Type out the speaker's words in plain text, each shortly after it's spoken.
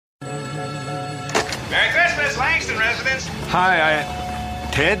Merry Christmas, Langston residents. Hi,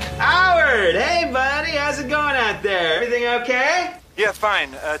 Ted? Howard! Hey, buddy. How's it going out there? Everything okay? Yeah, fine.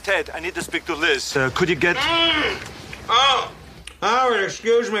 Ted, I need to speak to Liz. Could you get... Oh, Howard,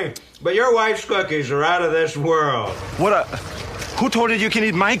 excuse me, but your wife's cookies are out of this world. Who told you you can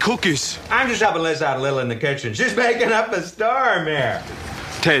eat my cookies? I'm just helping Liz out a little in the kitchen. She's making up a storm here.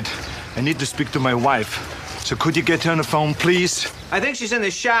 Ted, I need to speak to my wife. So could you get her on the phone, please? I think she's in the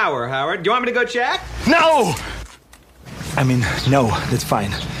shower, Howard. Do you want me to go check? No! I mean, no, that's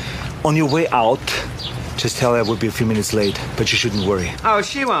fine. On your way out, just tell her I will be a few minutes late, but you shouldn't worry. Oh,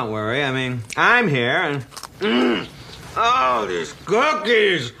 she won't worry. I mean, I'm here and... Oh, these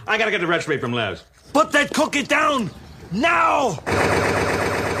cookies! I gotta get the recipe from Liz. Put that cookie down! Now!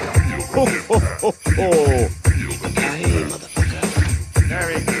 Ho, ho, ho, ho. Hey, motherfucker.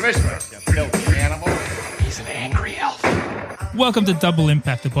 Merry Christmas, you filthy animal. He's an angry elf. Welcome to Double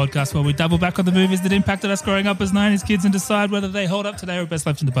Impact, the podcast where we double back on the movies that impacted us growing up as 90s kids and decide whether they hold up today or best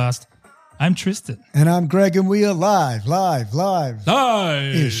left in the past. I'm Tristan. And I'm Greg, and we are live. Live!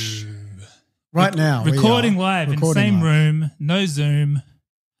 Right now. Recording live in the same room, no Zoom,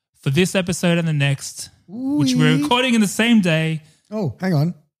 for this episode and the next, which we're recording in the same day. Oh, hang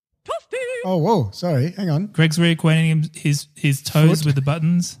on. Oh, whoa, sorry, hang on. Greg's reacquainting his toes with the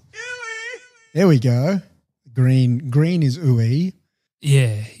buttons. There we go. Green is ooey.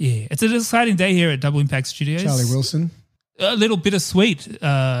 Yeah. It's an exciting day here at Double Impact Studios. Charlie Wilson. A little bittersweet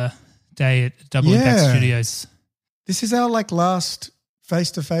day at Double Impact Studios. This is our last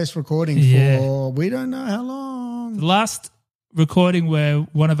face-to-face recording for we don't know how long. The last recording where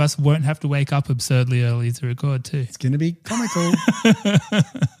one of us won't have to wake up absurdly early to record too. It's going to be comical.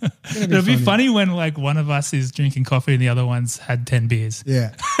 It'll be funny when one of us is drinking coffee and the other one's had 10 beers.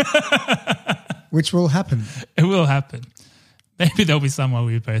 Yeah. Which will happen. It will happen. Maybe there'll be someone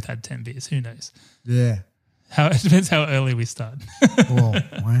we both had 10 beers. Who knows? Yeah. It depends how early we start. Oh,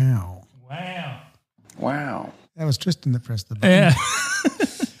 wow. Wow. That was Tristan that pressed the button. Yeah.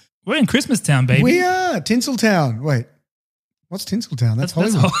 We're in Christmas Town, baby. We are. Tinseltown. Wait. What's Tinseltown? That's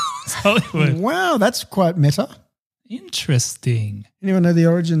Hollywood. That's Hollywood. Wow, that's quite meta. Interesting. Anyone know the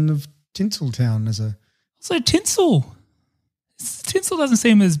origin of Tinseltown as a... Also, tinsel. Tinsel doesn't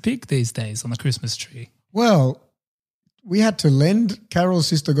seem as big these days on the Christmas tree. Well, we had to lend. Carol's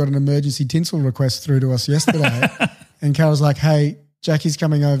sister got an emergency tinsel request through to us yesterday. And Carol's like, hey, Jackie's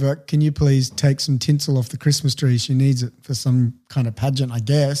coming over. Can you please take some tinsel off the Christmas tree? She needs it for some kind of pageant, I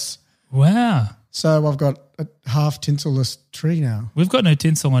guess. Wow. So I've got a half tinselless tree now. We've got no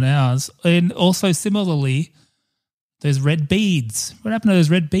tinsel on ours. And also similarly, those red beads. What happened to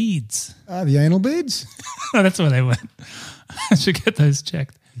those red beads? The anal beads? Oh, that's where they went. I should get those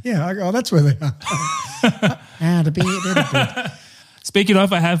checked. Yeah, that's where they are. The bead. Speaking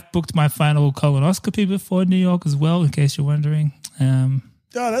of, I have booked my final colonoscopy before New York as well, in case you're wondering. Oh,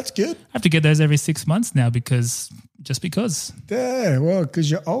 that's good. I have to get those every 6 months now because. Yeah, well, because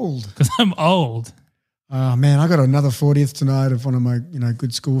you're old. Because I'm old. Oh, man, I got another 40th tonight of one of my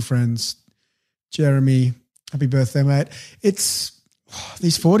good school friends, Jeremy. Happy birthday, mate. It's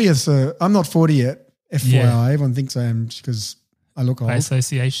these 40ths I'm not 40 yet, FYI. Yeah. Everyone thinks I am because I look old. By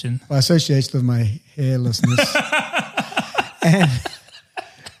association. By association of my hairlessness.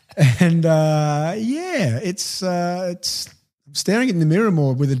 it's I'm staring in the mirror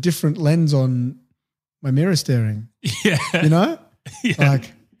more with a different lens on my mirror staring. Yeah. You know? Yeah.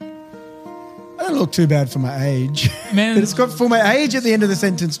 I don't look too bad for my age. Man. But it's got for my age at the end of the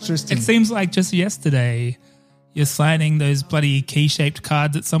sentence, Tristan. It seems like just yesterday you're signing those bloody key-shaped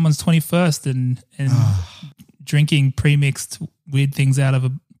cards at someone's 21st and drinking pre-mixed weird things out of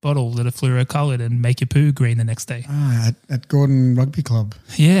a bottle that are fluoro-coloured and make your poo green the next day. At Gordon Rugby Club.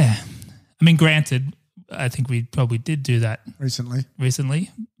 Yeah. I mean, granted, I think we probably did do that recently,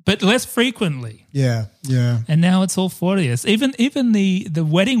 but less frequently. Yeah. And now it's all 40th. Even the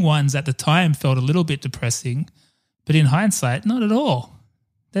wedding ones at the time felt a little bit depressing, but in hindsight, not at all.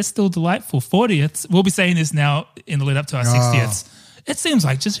 They're still delightful. 40th, we'll be saying this now in the lead up to our 60th. It seems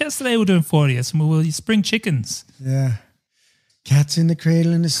like just yesterday we're doing 40th and we were spring chickens. Yeah. Cats in the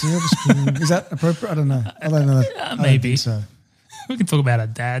cradle and the silver spoon. Is that appropriate? I don't know. Maybe. I don't think so. We can talk about our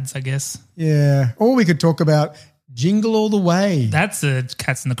dads, I guess. Yeah. Or we could talk about Jingle All the Way. That's a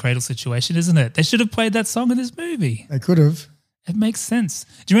Cats in the Cradle situation, isn't it? They should have played that song in this movie. They could have. It makes sense.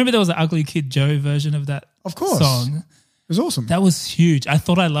 Do you remember there was an Ugly Kid Joe version of that Of course. song? It was awesome. That was huge. I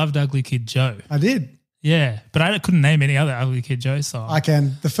thought I loved Ugly Kid Joe. I did. Yeah, but I couldn't name any other Ugly Kid Joe song. I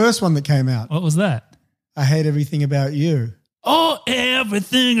can. The first one that came out. What was that? I Hate Everything About You. Oh,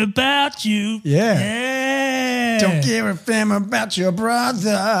 everything about you. Yeah. Don't give a damn about your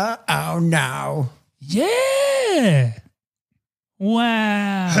brother. Oh, no. Yeah.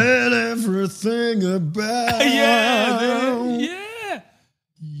 Wow. Had everything about Yeah.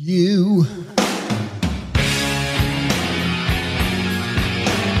 you.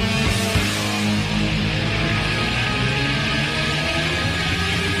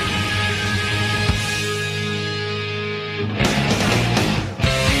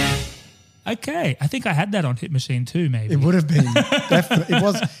 Okay. I think I had that on Hit Machine too, maybe. It would have been. Definitely.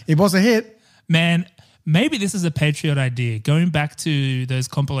 It was a hit. Man, maybe this is a Patriot idea, going back to those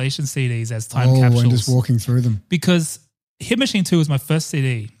compilation CDs as time capsules. And just walking through them. Because Hit Machine 2 was my first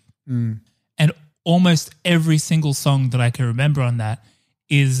CD. Mm. And almost every single song that I can remember on that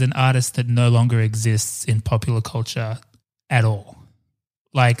is an artist that no longer exists in popular culture at all.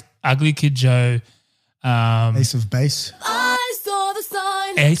 Like Ugly Kid Joe. Ace of Base. I saw the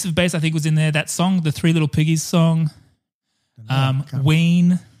sign. Ace of Base, I think, was in there. That song, the Three Little Piggies song.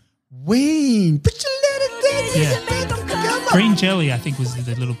 Ween. Ween. Put your little things Yeah. in, make 'em come on. Green Jelly, I think, was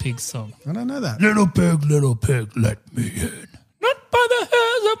the Little Pigs song. I don't know that. Little pig, let me in. Not by the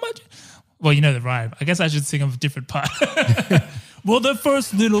hairs of my... Well, you know the rhyme. I guess I should sing a different part. Well, the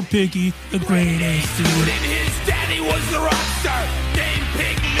first little piggy, the great ace to it. His daddy was the rock star named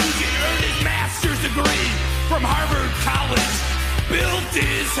Pig Nugent, earned his master's degree from Harvard College, built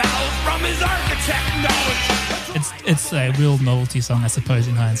his house from his architect knowledge. It's a real novelty song, I suppose,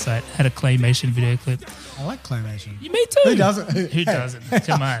 in hindsight. Had a claymation video clip. I like claymation. Me too. Who doesn't? Who doesn't?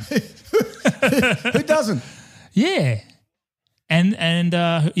 Come on. Who doesn't? Yeah. And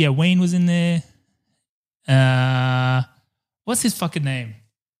Wayne was in there. What's his fucking name?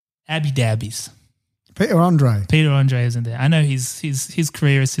 Abby Dabbies. Peter Andre. Peter Andre is in there. I know his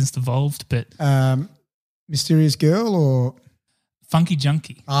career has since evolved, but Mysterious Girl or Funky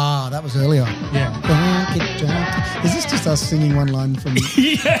Junkie. that was earlier. Yeah. Is this just us singing one line from?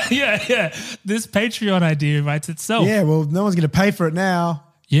 yeah. This Patreon idea writes itself. Yeah, well, no one's going to pay for it now.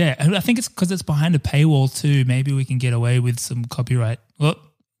 Yeah, and I think it's because it's behind a paywall too. Maybe we can get away with some copyright. Well,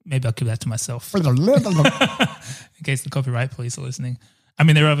 maybe I'll keep that to myself in case the copyright police are listening. I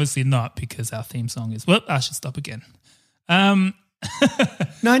mean, they're obviously not because our theme song is. Well, I should stop again.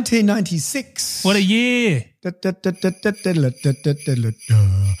 1996. What a year!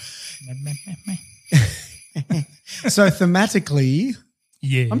 So thematically,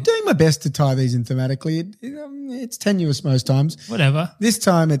 Yeah, I'm doing my best to tie these in thematically. It's tenuous most times. whatever. This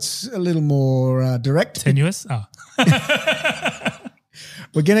time it's a little more direct. Tenuous. Oh,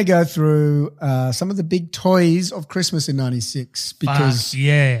 We're going to go through some of the big toys of Christmas in 96 because fuck,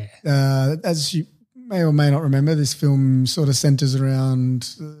 yeah. as you may or may not remember, this film sort of centers around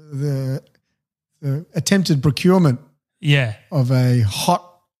the attempted procurement Yeah, of a hot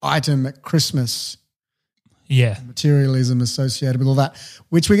item at Christmas, yeah. materialism associated with all that,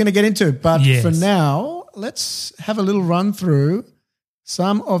 which we're going to get into. But Yes. for now, let's have a little run through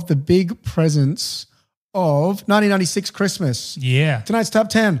some of the big presents of 1996 Christmas. Yeah. Tonight's top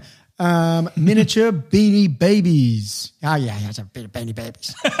 10, miniature Beanie Babies. Oh, yeah, Beanie Babies.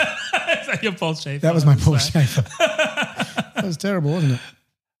 Is that your Paul Schaefer? That was my Paul Schaefer. That was terrible, wasn't it?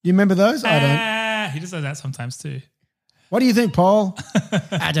 You remember those? I don't. He just does that sometimes too. What do you think, Paul?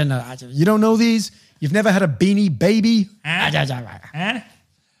 I don't know. You don't know these? You've never had a Beanie Baby? Huh?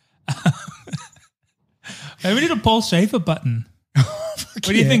 Hey, we need a Paul Schaefer button. What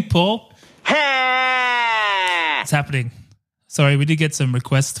do you think, Paul? It's happening. Sorry, we did get some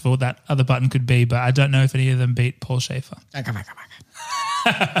requests for what that other button could be, but I don't know if any of them beat Paul Schaefer.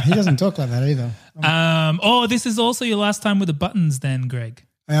 He doesn't talk like that either. This is also your last time with the buttons then, Greg.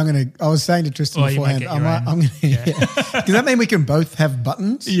 I was saying to Tristan Oh, you might beforehand, get your own. does that mean we can both have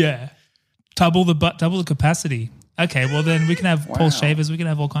buttons? Yeah. Double the capacity. Okay, well then we can have Paul Shavers, we can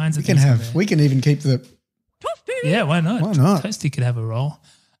have all kinds of things. We can even keep the. Yeah, why not? Why not? Toasty could have a role.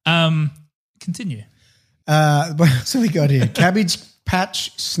 Continue. So we got here Cabbage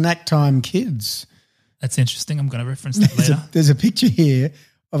Patch Snack Time Kids. That's interesting. I'm going to reference that later. There's a picture here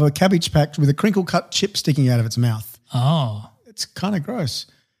of a cabbage patch with a crinkle cut chip sticking out of its mouth. Oh. It's kind of gross.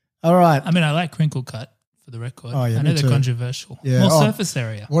 All right. I mean, I like crinkle cut for the record. Oh, yeah, I know me they're too. controversial. Yeah. More Oh. surface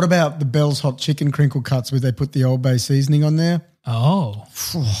area. What about the Bell's Hot Chicken crinkle cuts where they put the Old Bay seasoning on there? Oh.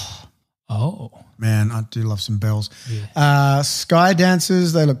 Man, I do love some Bells. Sky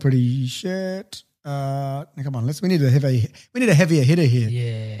Dancers, they look pretty shit. Come on, we need a heavier hitter here.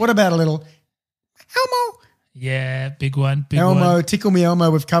 Yeah. What about a little Elmo? Yeah, big one. Big Elmo, one. Tickle Me Elmo.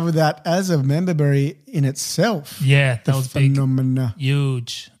 We've covered that as a memberberry in itself. Yeah, that was big. Phenomena.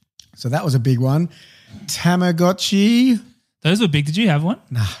 Huge. So that was a big one. Tamagotchi. Those were big. Did you have one?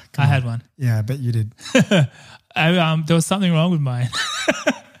 Nah, I had one. Yeah, I bet you did. There was something wrong with mine.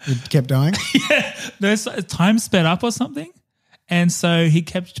 It kept dying. There's time sped up or something. And so he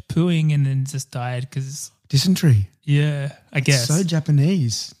kept pooing and then just died because, Dysentery. yeah, I guess. So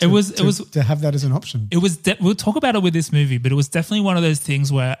Japanese. It was to have that as an option. It was. We'll talk about it with this movie, but it was definitely one of those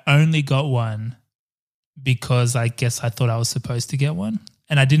things where I only got one because I guess I thought I was supposed to get one,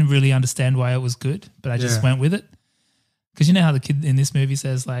 and I didn't really understand why it was good, but I just went with it. Because you know how the kid in this movie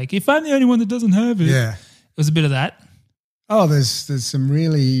says, like, "If I'm the only one that doesn't have it," Yeah. it was a bit of that. Oh, there's some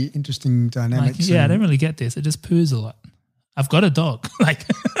really interesting Like, dynamics. yeah, I don't really get this. It just poos a lot. I've got a dog, like,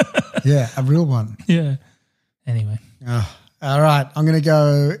 Yeah, a real one. yeah. Anyway, Oh, all right, I'm going to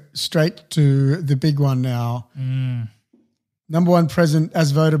go straight to the big one now. Number one present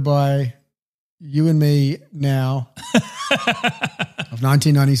as voted by you and me now of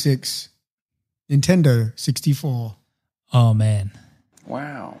 1996, Nintendo 64. oh man,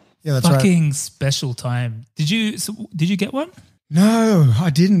 Yeah, that's right. fucking special time. Did you get one? No, I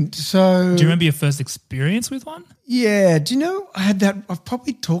didn't. So Do you remember your first experience with one? Yeah, do you know I had that? I've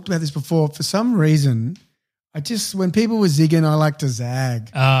probably talked about this before. For some reason, when people were zigging, I like to zag.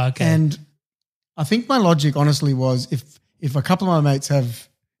 Oh, okay. And I think my logic, honestly, was if a couple of my mates have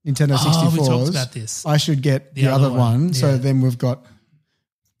Nintendo 64s, we talked about this. I should get the other other one. one, So yeah. then we've got.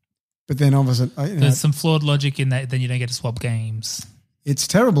 But then obviously, There's some flawed logic in that. Then you don't get to swap games. it's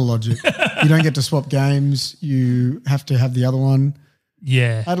terrible logic. You don't get to swap games. You have to have the other one.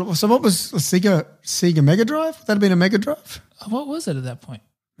 Yeah. So what was a Sega Mega Drive? Would that have been a Mega Drive? What was it at that point?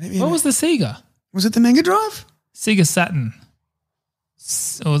 Maybe What was the Sega? Was it the Mega Drive? Sega Saturn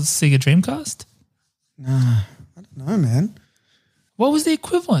or Sega Dreamcast? I don't know, man. What was the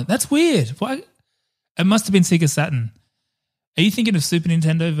equivalent? That's weird. Why? It must have been Sega Saturn. Are you thinking of Super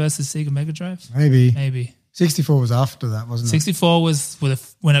Nintendo versus Sega Mega Drive? Maybe. Maybe. 64 was after that, wasn't it? 64 was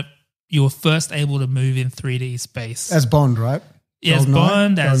when you were first able to move in 3D space. As Bond, right? Yes, GoldenEye?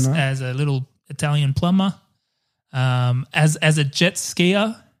 Bond as GoldenEye? a little Italian plumber, as a jet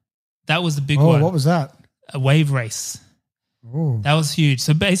skier. That was the big one. What was that? A wave race. Oh, That was huge.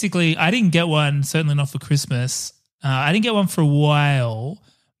 So basically, I didn't get one. Certainly not for Christmas. I didn't get one for a while.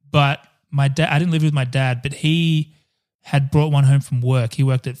 But my dad, I didn't live with my dad, but he had brought one home from work. He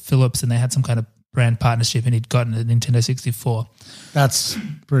worked at Philips, and they had some kind of brand partnership, and he'd gotten a Nintendo 64. that's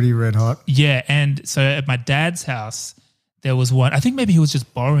pretty red hot. Yeah, and so at my dad's house, there was one. I think maybe he was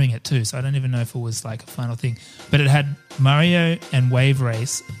just borrowing it too, so I don't even know if it was like a final thing. But it had Mario and Wave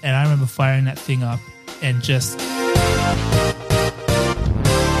Race, and I remember firing that thing up and just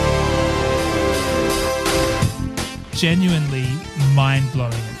genuinely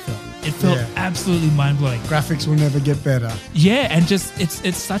mind-blowing it felt. It felt Yeah. absolutely mind-blowing. Graphics will never get better. Yeah, and just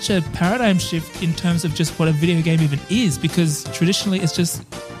it's such a paradigm shift in terms of just what a video game even is, because traditionally it's just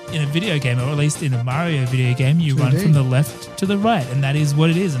in a video game, or at least in a Mario video game, you run 2D. from the left to the right, and that is what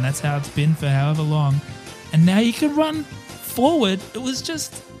it is, and that's how it's been for however long. And now you can run forward. It was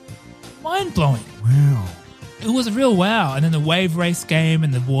just mind-blowing. Wow. It was a real wow. And then the wave race game,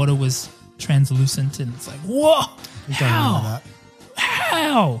 and the water was translucent, and it's like, whoa, I don't remember how? that.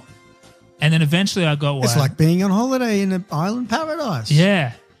 How? And then eventually I got one. It's like being on holiday in an island paradise.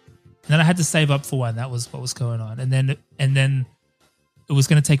 Yeah. And then I had to save up for one. That was what was going on. And then it was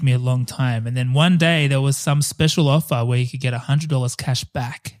going to take me a long time. And then one day there was some special offer where you could get $100 cash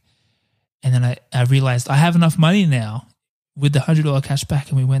back. And then I realized I have enough money now with the $100 cash back.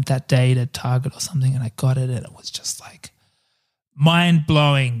 And we went that day to Target or something, and I got it. And it was just like mind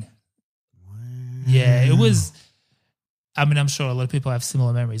blowing. Wow. Yeah, it was. I mean, I'm sure a lot of people have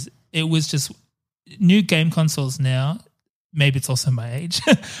similar memories. It was just new game consoles now. Maybe it's also my age,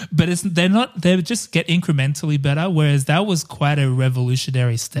 but they just get incrementally better. Whereas that was quite a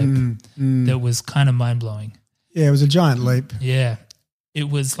revolutionary step that was kind of mind blowing. Yeah, it was a giant leap. Yeah. It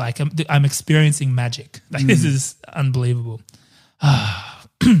was like I'm experiencing magic. Like this is unbelievable. I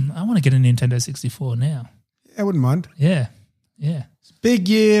want to get a Nintendo 64 now. I wouldn't mind. Yeah. Yeah. Big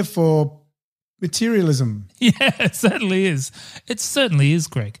year for materialism. Yeah, it certainly is. It certainly is,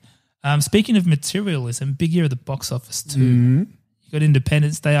 Greg. Speaking of materialism, big year at the box office too. You got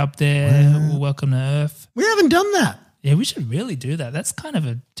Independence Day up there. Welcome to Earth. We haven't done that. Yeah, we should really do that. That's kind of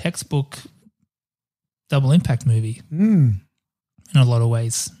a textbook double impact movie in a lot of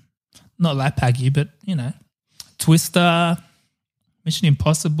ways. Not that paggy, but, you know, Twister, Mission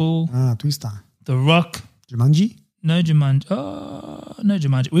Impossible, Twister. The Rock. Jumanji? No Jumanji. Oh, no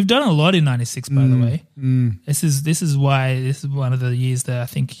Jumanji. We've done a lot in 96, by the way. This is why this is one of the years that I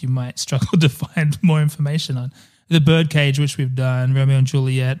think you might struggle to find more information on. The Birdcage, which we've done, Romeo and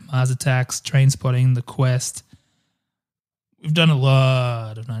Juliet, Mars Attacks, Trainspotting, The Quest. We've done a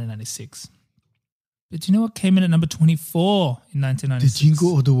lot of 1996. But do you know what came in at number 24 in The 1996?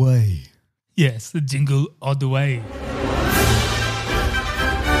 Jingle All the Way. Yes, the Jingle All the Way.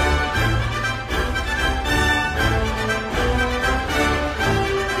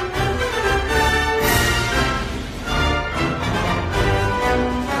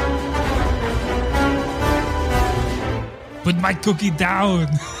 Put my cookie down.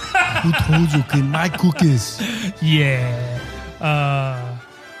 Who told you can my cookies? Yeah.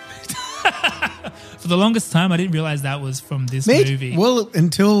 For the longest time, I didn't realize that was from this movie. Well,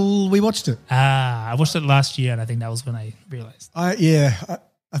 until we watched it. I watched it last year, and I think that was when I realized. I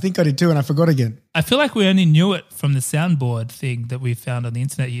think I did too, and I forgot again. I feel like we only knew it from the soundboard thing that we found on the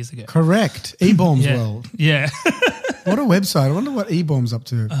internet years ago. Correct. E-Bombs Yeah. World. Yeah. What a website. I wonder what E-Bomb's up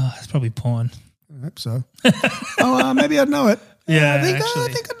to. It's probably porn. I hope so. Maybe I'd know it. Yeah, I think actually.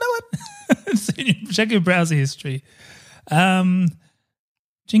 I know it. So check your browser history.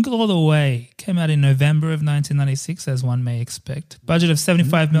 Jingle All the Way came out in November of 1996, as one may expect. Budget of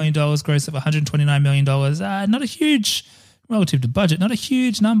 $75 million, gross of $129 million. Not a huge, relative to budget, not a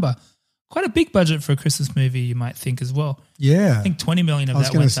huge number. Quite a big budget for a Christmas movie, you might think as well. Yeah. I think $20 million of I was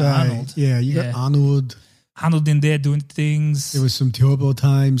that going went to to say, Arnold. yeah, you got Arnold. Arnold in there doing things. There was some turbo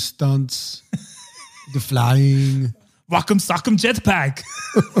time stunts, the flying. Rock'em Sock'em Jetpack.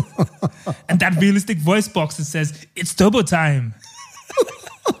 And that realistic voice box that says, it's turbo time.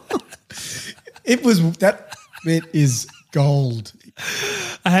 That bit is gold.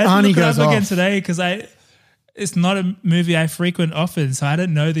 I had to Arnie look it up goes again off. today because it's not a movie I frequent often, so I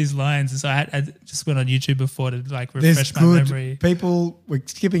don't know these lines. And so I just went on YouTube before to like refresh There's my good memory. people. We're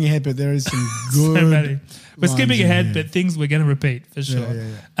skipping ahead, but there is some good. So many. We're skipping lines in ahead, here. but things we're going to repeat for sure.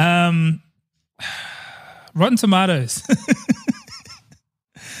 Yeah. Rotten Tomatoes.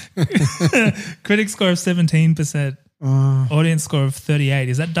 Critic score of 17%. Audience score of 38.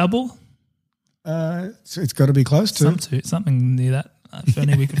 Is that double? So it's got to be close to. Something near that. If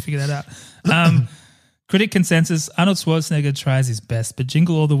only we could figure that out. Critic consensus, Arnold Schwarzenegger tries his best, but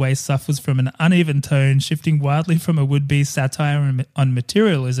Jingle All the Way suffers from an uneven tone, shifting wildly from a would-be satire on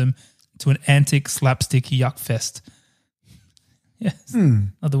materialism to an antic slapstick yuck fest. Yes,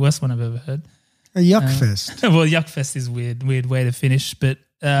 not the worst one I've ever heard. A yuck fest. Well, yuck fest is weird way to finish, but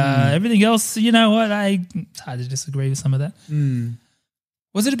everything else, you know what? It's hard to disagree with some of that.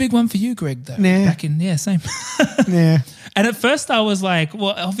 Was it a big one for you, Greg, though? Nah. Same. Yeah. And at first I was like,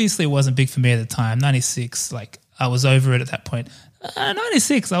 well, obviously it wasn't big for me at the time. 96, like I was over it at that point.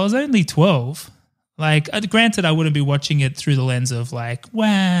 96, I was only 12. Like, granted, I wouldn't be watching it through the lens of like,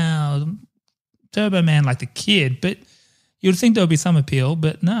 wow, Turbo Man like the kid, but you'd think there would be some appeal,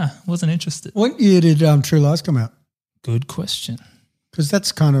 but nah, wasn't interested. What year did True Lies come out? Good question. Because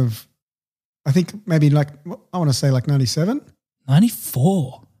that's kind of, I think maybe like, I want to say like 97.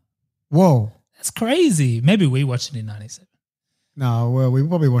 94. Whoa. That's crazy. Maybe we watched it in 97. No, well, we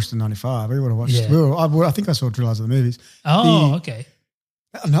probably watched it in 95. We would have watched Yeah. I think I saw True Lies of the movies. Oh, okay.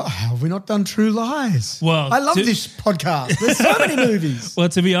 No, have we not done True Lies? Well, I love this podcast. There's so many movies. Well,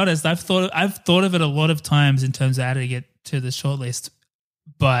 to be honest, I've thought of it a lot of times in terms of how to get to the shortlist,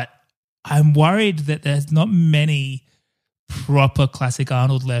 but I'm worried that there's not many proper classic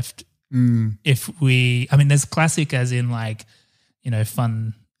Arnold left. There's classic as in like,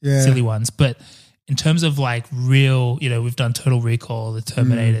 fun, silly ones, but in terms of like real, we've done Total Recall, the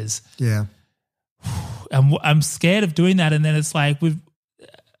Terminators. Yeah. I'm scared of doing that, and then it's like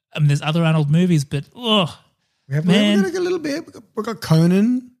there's other Arnold movies, but We have man. got a little bit. We've got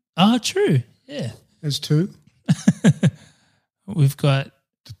Conan. Oh, true, yeah. There's two. We've got.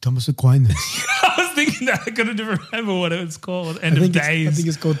 The Thomas Aquinas. I was thinking that I couldn't even remember what it was called. End of Days. I think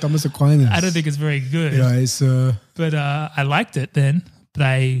it's called Thomas Aquinas. I don't think it's very good, Yeah, it's but I liked it then. But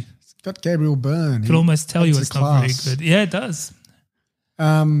I got Gabriel Byrne. could almost tell you adds it's a not very class. good. Yeah, it does.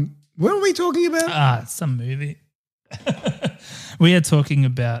 What are we talking about? Some movie. We are talking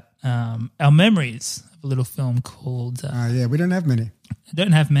about our memories of a little film called. We don't have many. I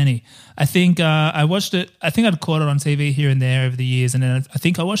don't have many. I think I watched it. I think I'd caught it on TV here and there over the years, and then I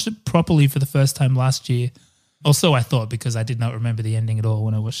think I watched it properly for the first time last year. Also, I thought, because I did not remember the ending at all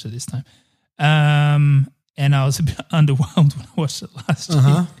when I watched it this time, and I was a bit underwhelmed when I watched it last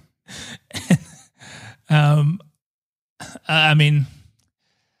year.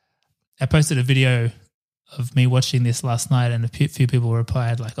 I posted a video of me watching this last night, and a few people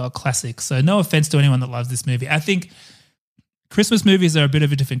replied like, "Oh, classic." So, no offense to anyone that loves this movie. I think Christmas movies are a bit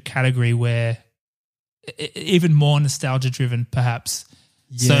of a different category, where even more nostalgia driven, perhaps.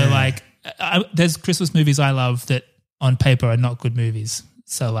 So, like, there's Christmas movies I love that on paper are not good movies.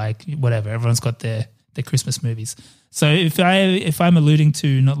 So, like, whatever, everyone's got their Christmas movies. So, if I'm alluding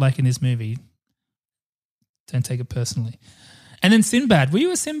to not liking this movie, Don't take it personally. And then Sinbad. Were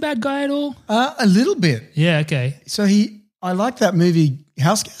you a Sinbad guy at all? A little bit. Yeah, okay. So I like that movie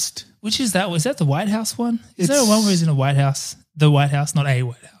Houseguest. Which is that? Was that the White House one? Is there a one where he's in a White House? The White House, not a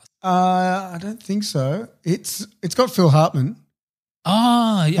White House. I don't think so. It's got Phil Hartman.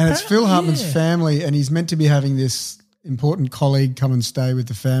 Oh, yeah. And it's Phil Hartman's yeah. family, and he's meant to be having this important colleague come and stay with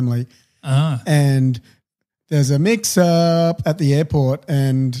the family. Ah. And there's a mix-up at the airport,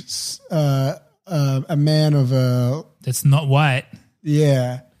 and a man of a That's not white.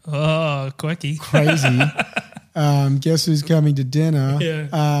 yeah Oh, quirky. crazy. Guess who's coming to dinner?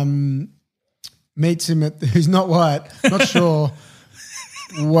 Yeah. Meets him who's not white. Not sure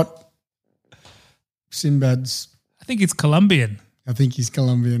what Sinbad's. I think it's Colombian. I think he's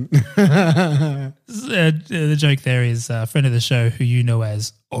Colombian. The joke there is a friend of the show who you know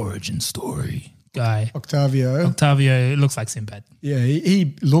as Origin Story guy. Octavio. Octavio looks like Sinbad. Yeah,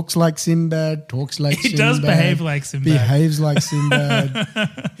 he looks like Sinbad, talks like He Sinbad. does behave like Sinbad. Behaves like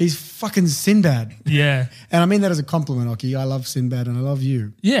Sinbad. He's fucking Sinbad. Yeah. And I mean that as a compliment, Oki. I love Sinbad and I love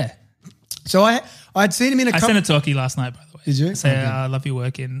you. Yeah. So I'd seen him in a I couple. sent it to Oki last night, by the way. Did you? I say, Okay. I love your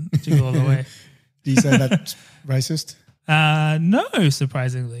work in Jingle All the Way. Did you say that's racist? No,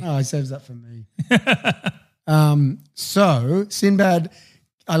 surprisingly. Oh, he saves that for me. So Sinbad,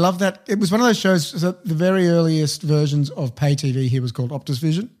 I love that. It was one of those shows, so the very earliest versions of pay TV here was called Optus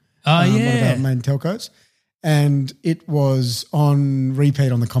Vision. Oh, One of yeah. our main telcos. And it was on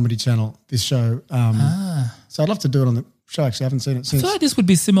repeat on the Comedy Channel, this show. So I'd love to do it on the show. Actually, I haven't seen it I since. feel like this would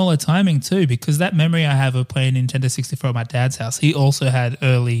be similar timing too, because that memory I have of playing Nintendo 64 at my dad's house, he also had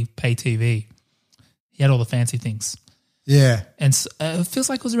early pay TV. He had all the fancy things. Yeah. And it feels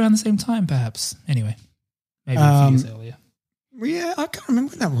like it was around the same time, perhaps. Anyway, maybe a few years earlier. Well, yeah, I can't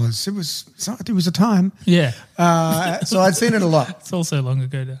remember when that was. It was a time. Yeah. So I'd seen it a lot. It's all so long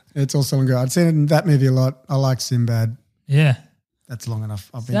ago now. It's also long ago. I'd seen it in that movie a lot. I like Sinbad. Yeah. That's long enough.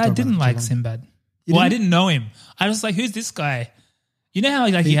 I've been Yeah, I talking didn't about it like too long. Sinbad. You I didn't? didn't know him. I was like, who's this guy? You know how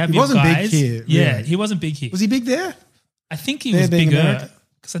like you have he your wasn't big guys? here, Yeah, really. he wasn't big here. Was he big there? I think he There was being bigger America?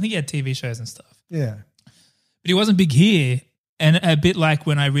 because I think he had TV shows and stuff. Yeah. But he wasn't big here. And a bit like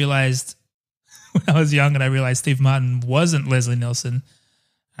when I realized when I was young and I realized Steve Martin wasn't Leslie Nielsen,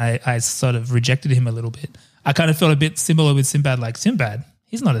 I sort of rejected him a little bit. I kind of felt a bit similar with Sinbad, like Sinbad,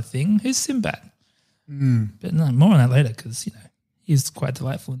 he's not a thing. Who's Sinbad? But no, more on that later because, you know, he's quite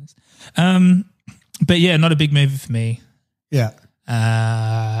delightful in this. But yeah, not a big movie for me. Yeah.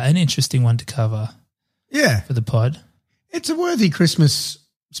 An interesting one to cover Yeah. for the pod. It's a worthy Christmas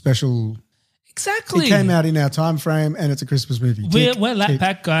special. Exactly. It came out in our time frame and it's a Christmas movie. We're Tick, Lap tick.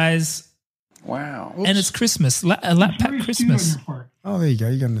 Pack guys. Wow. And it's Christmas. A Lap Pack Christmas. Oh, there you go.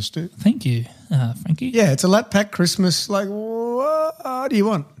 You got understood. Thank you, Frankie. Yeah, it's a Lap Pack Christmas. Like, what do you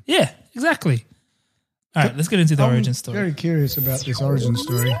want? Yeah, exactly. All right, let's get into the I'm origin story. very curious about this origin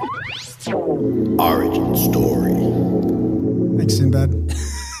story. Origin story. Thanks, Sinbad.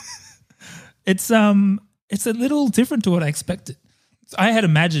 It's a little different to what I expected. I had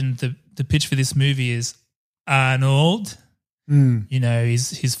imagined the pitch for this movie is Arnold. You know,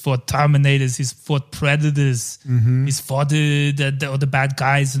 he's fought Terminators, he's fought Predators, he's fought the bad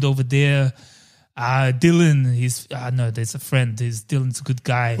guys over there. Dylan, no, there's a friend. Dylan's a good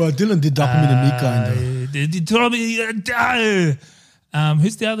guy. Well, Dylan did document me kind of. They told me,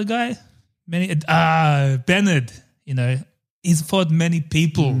 who's the other guy? Bennett. You know, he's fought many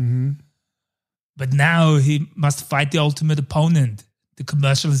people, but now he must fight the ultimate opponent, the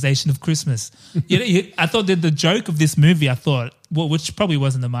commercialization of Christmas. I thought that the joke of this movie, which probably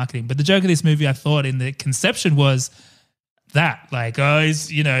wasn't the marketing, but the joke of this movie, I thought in the conception was that, like,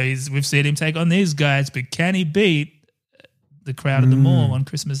 we've seen him take on these guys, but can he beat the crowd at the mall on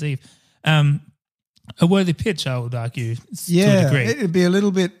Christmas Eve? A worthy pitch, I would argue, to a Yeah, degree. it'd be a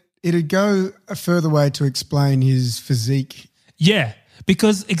little bit, it'd go a further way to explain his physique. Yeah,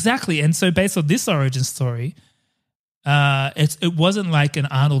 because exactly. And so based on this origin story, it wasn't like an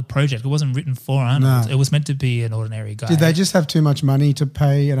Arnold project. It wasn't written for Arnold. No. It was meant to be an ordinary guy. Did they just have too much money to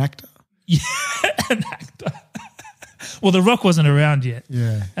pay an actor? an actor? Well, The Rock wasn't around yet.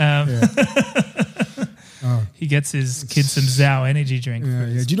 Yeah. He gets his kids some Zao energy drink. Yeah,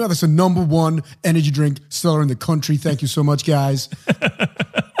 yeah. Do you know that's the number one energy drink seller in the country? Thank you so much, guys.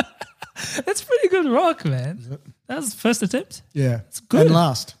 That's pretty good Rock, man. That was the first attempt. Yeah. It's good. And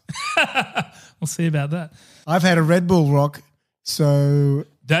last. We'll see about that. I've had a Red Bull Rock, so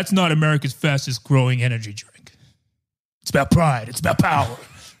That's not America's fastest growing energy drink. It's about pride. It's about power.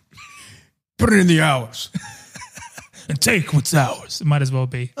 put it in the hours. And take what's ours. It might as well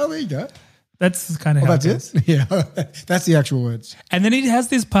be. Oh, there you go. That's kind of Oh, how that's it goes. it? Yeah. That's the actual words. And then he has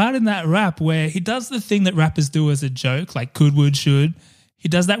this part in that rap where he does the thing that rappers do as a joke, like could, would, should. He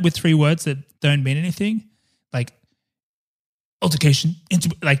does that with 3 words that don't mean anything, like altercation,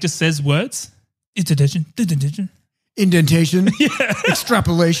 like just says words. Interdiction. Indentation.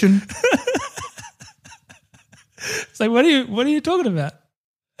 Extrapolation. It's like, what are you talking about?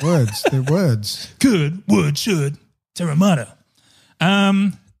 Words. They're words. Could, would, should, Terramata.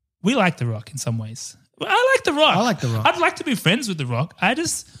 We like The Rock in some ways. I like The Rock. I like The Rock. I'd like to be friends with The Rock. I'll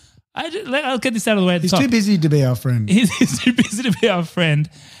get this out of the way at the He's top. too busy to be our friend. He's too busy to be our friend.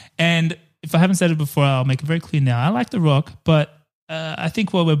 And if I haven't said it before, I'll make it very clear now. I like The Rock, but I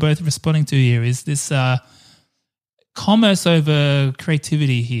think what we're both responding to here is this commerce over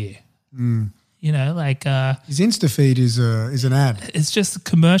creativity here. You know, like His Insta feed is an ad. it's just a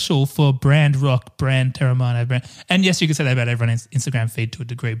commercial for brand Rock, brand Terramana, brand. And yes, you can say that about everyone's Instagram feed to a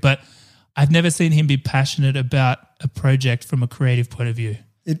degree, but I've never seen him be passionate about a project from a creative point of view.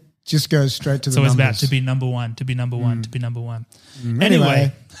 It just goes straight to the So it's numbers. about to be number one, to be number one, to be number one.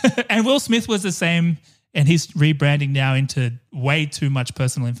 Anyway. And Will Smith was the same, and he's rebranding now into way too much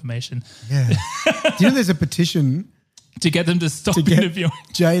personal information Yeah. Do you know there's a petition to get them to stop to get interviewing.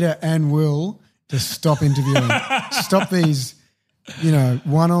 Jada and Will to stop interviewing? Stop these,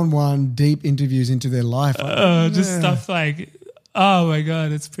 one-on-one deep interviews into their life. Just stuff like, oh my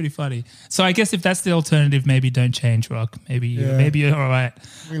God, it's pretty funny. So I guess if that's the alternative, maybe don't change, Rock. Maybe you're all right.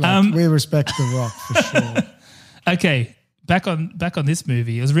 We respect The Rock for sure. Okay, back on this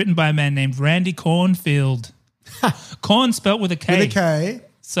movie. It was written by a man named Randy Cornfield. Corn spelt with a K. With a K.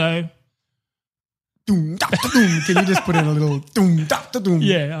 So Doom, da, da, doom. Can you just put in a little doom, da, da, doom?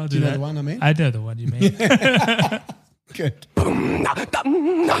 yeah, I'll do you know that. the one I mean? I know the one you mean. Good.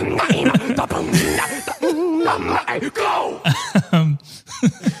 Go!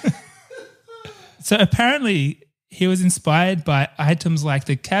 So apparently he was inspired by items like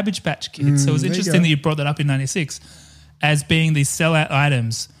the Cabbage Patch Kids. So it was there you interesting go. that you brought that up in 96 as being these sellout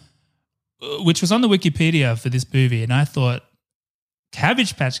items, which was on the Wikipedia for this movie. And I thought,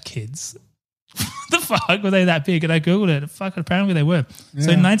 Cabbage Patch Kids? The fuck? Were they that big? And I Googled it. Fuck, apparently they were.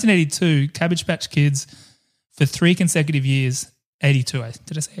 So in 1982, Cabbage Patch Kids, for 3 consecutive years, 82,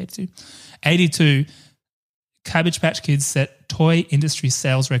 did I say 82? 82, Cabbage Patch Kids set toy industry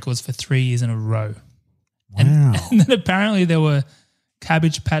sales records for 3 years in a row. Wow. And then apparently there were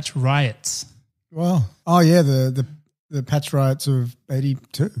Cabbage Patch riots. Well, oh yeah, the patch riots of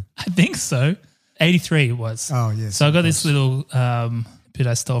 82. I think so. 83 it was. Oh, yes, So I got of this little bit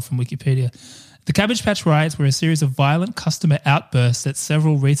I stole from Wikipedia. The Cabbage Patch riots were a series of violent customer outbursts at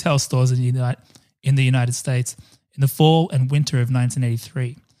several retail stores in the United States in the fall and winter of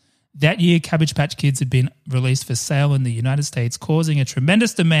 1983. That year, Cabbage Patch Kids had been released for sale in the United States, causing a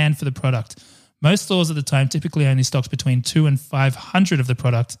tremendous demand for the product. Most stores at the time typically only stocked between 200 and 500 of the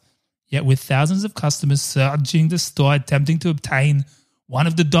product, yet with thousands of customers surging the store attempting to obtain one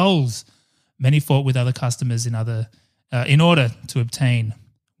of the dolls, many fought with other customers in order to obtain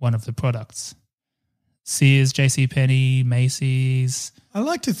one of the products. Sears, JCPenney, Macy's, I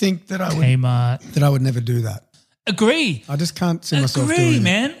like to think that I would never do that. Agree. I just can't see myself doing Agree, it.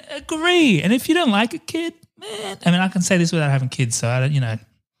 man. Agree. And if you don't like a kid, man, I mean, I can say this without having kids, so I don't,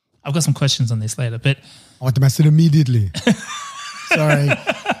 I've got some questions on this later, but I want to mess it immediately. Sorry.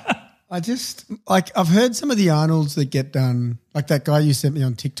 I just, I've heard some of the Arnolds that get done, like that guy you sent me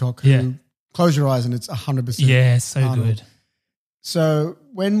on TikTok who close your eyes and it's 100%. yeah, so Arnold. good. So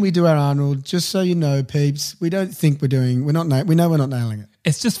when we do our Arnold, just so you know, peeps, we don't think we know we're not nailing it.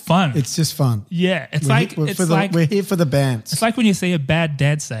 It's just fun. It's just fun. yeah, it's We're like we're here for the bands. it's like when you see a bad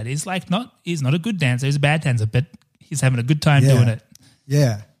dancer. He's not a good dancer. He's a bad dancer, but he's having a good time doing it.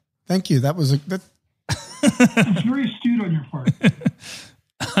 Yeah. Thank you. That was It's very astute on your part.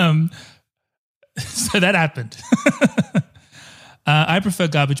 So that happened. I prefer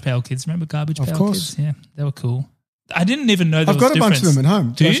Garbage Pail Kids. Remember Garbage Of Pail course. Kids? Yeah, they were cool. I didn't even know there I've was got a bunch of difference. them at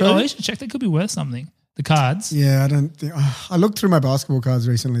home. Do Can I you? show Oh, you? you should check. They could be worth something. The cards. Yeah, I don't think. I looked through my basketball cards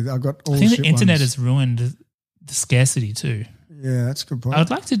recently. I've got all I think shit the internet ones. has ruined the scarcity too. Yeah, that's a good point. I would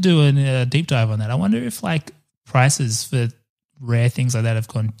like to do a deep dive on that. I wonder if prices for rare things like that have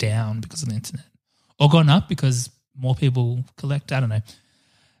gone down because of the internet or gone up because more people collect. I don't know.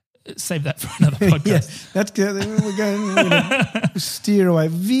 Save that for another podcast. Yeah, that's good. We're going steer away,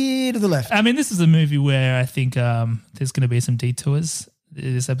 veer to the left. I mean, this is a movie where I think there's going to be some detours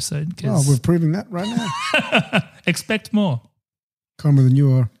this episode. Oh, we're proving that right now. Expect more. Calmer than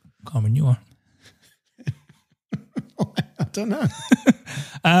you are. Common, you are. I don't know.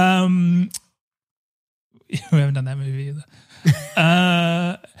 We haven't done that movie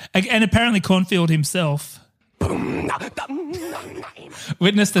either. And apparently Cornfield himself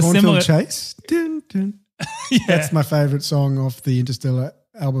witnessed a Cornfield similar... Chase. Dun, dun. Yeah. That's my favourite song off the Interstellar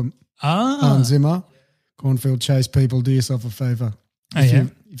album. Hans Zimmer. Cornfield Chase, people, do yourself a favour.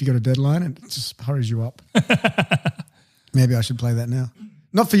 If you got a deadline, it just hurries you up. Maybe I should play that now.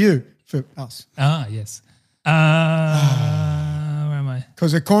 Not for you, for us. Yes. Where am I?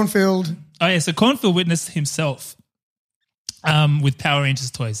 Because a Cornfield... Oh, yeah, so Cornfield witnessed himself with Power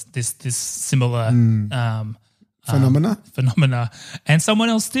Rangers toys, this similar phenomena. And someone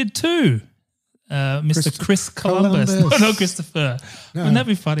else did too. Mr. Chris Columbus. No, not Christopher. No. Wouldn't that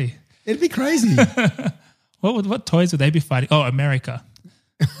be funny? It'd be crazy. What toys would they be fighting? Oh, America.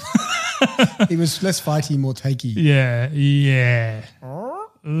 He was less fighty, more takey. Yeah.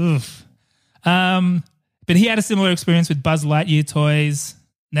 Oof. But he had a similar experience with Buzz Lightyear toys.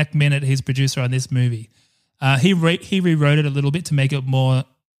 Nick Minute, he's producer on this movie. He rewrote it a little bit to make it more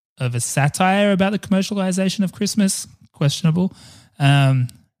of a satire about the commercialization of Christmas. Questionable.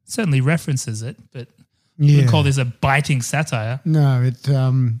 Certainly references it, but you would call this a biting satire. No, it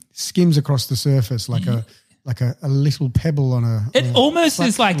skims across the surface like a little pebble on a. It almost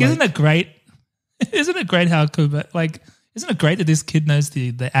is like, lake. isn't it great? Isn't it great how like? Isn't it great that this kid knows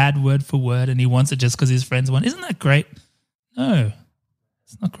the ad word for word and he wants it just because his friends want? Isn't that great? No,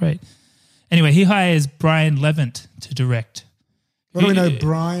 it's not great. Anyway, he hires Brian Levant to direct. Where do we know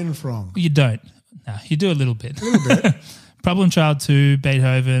Brian from? You don't. No, you do a little bit. Problem Child 2,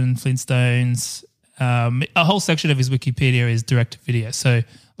 Beethoven, Flintstones. A whole section of his Wikipedia is direct-to-video. So,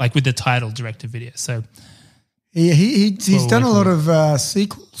 like with the title direct-to-video. So, he's done a lot of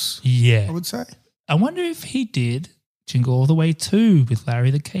sequels. Yeah, I would say. I wonder if he did Jingle All the Way 2 with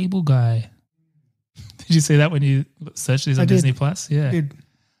Larry the Cable Guy. Did you see that when you searched these on Disney Plus? Yeah. I did.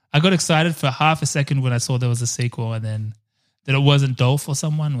 I got excited for half a second when I saw there was a sequel, and then that it wasn't Dolph or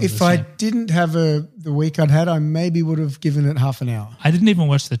someone. If I didn't have the week I'd had, I maybe would have given it half an hour. I didn't even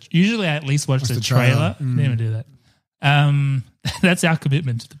watch usually I at least watch the trailer. I didn't even do that. That's our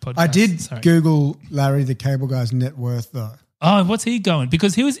commitment to the podcast. I did Google Larry the Cable Guy's net worth though. Oh, what's he going?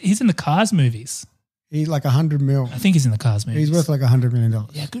 Because he's in the Cars movies. He's like 100 mil. I think he's in the Cars movies. He's worth like $100 million.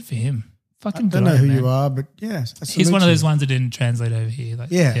 Yeah, good for him. Fucking I don't know who you are, but yes. He's one of those ones that didn't translate over here.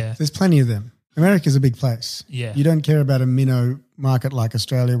 Like, yeah, there's plenty of them. America's a big place. Yeah. You don't care about a minnow market like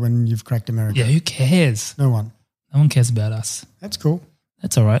Australia when you've cracked America. Yeah, who cares? No one. No one cares about us. That's cool.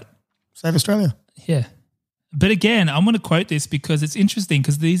 That's all right. Save Australia. Yeah. But again, I'm going to quote this because it's interesting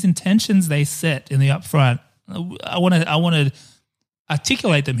because these intentions they set in the upfront, I want to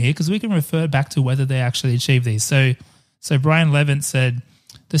articulate them here because we can refer back to whether they actually achieve these. So Brian Levant said,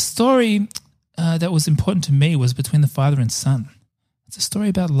 the story that was important to me was between the father and son. It's a story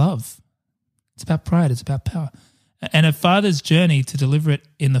about love. It's about pride. It's about power. And a father's journey to deliver it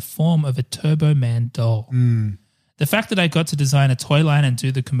in the form of a Turbo Man doll. The fact that I got to design a toy line and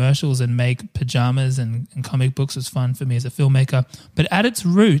do the commercials and make pajamas and comic books was fun for me as a filmmaker. But at its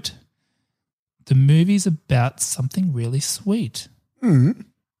root, the movie's about something really sweet.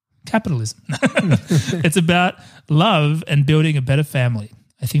 Capitalism. It's about love and building a better family.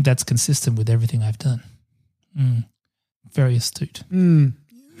 I think that's consistent with everything I've done. Very astute.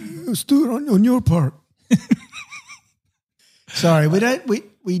 Astute on your part. Sorry,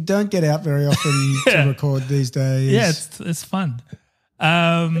 we don't get out very often to record these days. Yeah, it's fun.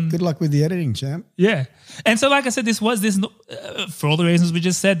 Good luck with the editing, champ. Yeah. And so like I said, for all the reasons we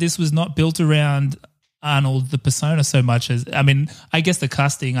just said, this was not built around Arnold, the persona, so much as, I mean, I guess the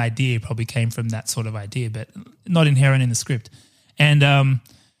casting idea probably came from that sort of idea, but not inherent in the script. And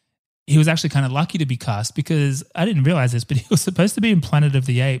he was actually kind of lucky to be cast because I didn't realize this, but he was supposed to be in Planet of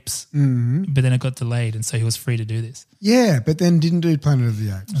the Apes, but then it got delayed, and so he was free to do this. Yeah, but then didn't do Planet of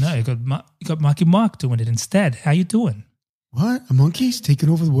the Apes. I know, you got Marky Mark doing it instead. How you doing? What? A monkey's taking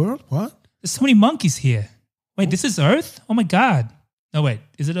over the world? What? There's so many monkeys here. Wait, this is Earth? Oh my God. No, wait,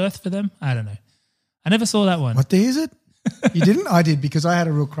 is it Earth for them? I don't know. I never saw that one. What day is it? You didn't? I did because I had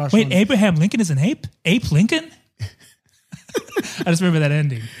a real crush on Wait, Abraham Lincoln is an ape? Ape Lincoln? I just remember that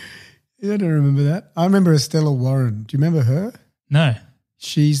ending. Yeah, I don't remember that. I remember Estella Warren. Do you remember her? No.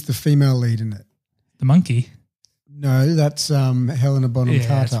 She's the female lead in it. The monkey? No, that's Helena Bonham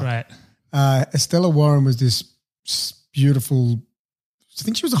Carter. Yeah, that's right. Estella Warren was this beautiful. I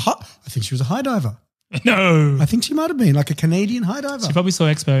think she was a high diver. No. I think she might have been like a Canadian high diver. She probably saw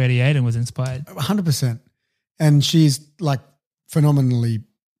Expo 88 and was inspired. 100%. And she's like phenomenally,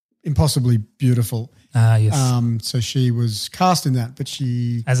 impossibly beautiful. Ah, yes. So she was cast in that, but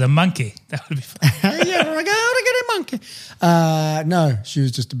she... As a monkey. That would be fun. Yeah, I gotta get a monkey. No, she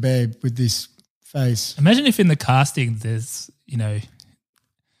was just a babe with this face. Imagine if in the casting there's,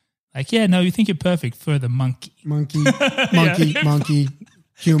 Like, yeah, no, you think you're perfect for the monkey. Monkey,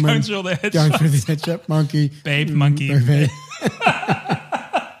 human. Going through all the headshots. Going through the headshot, monkey. Babe, monkey. Babe.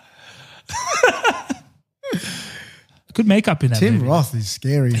 Good makeup in that Tim movie. Roth is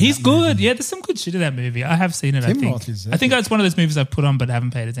scary. He's good. Yeah, there's some good shit in that movie. I have seen it, Tim I think. Roth is I think epic. that's one of those movies I've put on but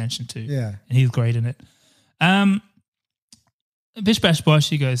haven't paid attention to. Yeah. And he's great in it. Bish Bash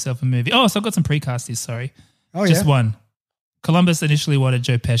Bosh, you got yourself a movie. Oh, so I've got some precasties, sorry. Oh, Just yeah. one. Columbus initially wanted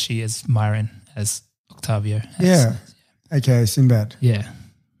Joe Pesci as Myron, as Octavio. Yeah. Okay, Sinbad. Yeah.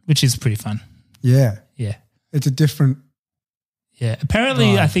 Which is pretty fun. Yeah. Yeah. It's a different. Yeah.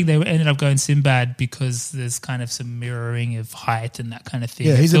 Apparently, Right. I think they ended up going Sinbad because there's kind of some mirroring of height and that kind of thing.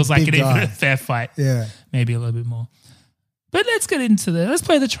 Yeah, he's it a feels like big an even guy. a fair fight. Yeah. Maybe a little bit more. But let's get into let's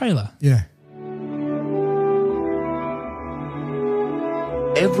play the trailer. Yeah.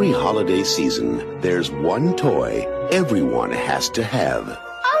 Every holiday season, there's one toy everyone has to have. I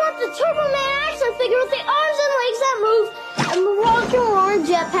want the Turbo Man action figure with the arms and legs that move, and the rocket roaring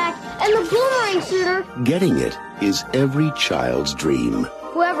jetpack, and the boomerang shooter. Getting it is every child's dream.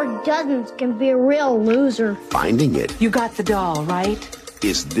 Whoever doesn't can be a real loser. Finding it You got the doll, right?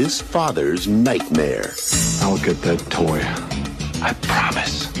 is this father's nightmare. I'll get that toy. I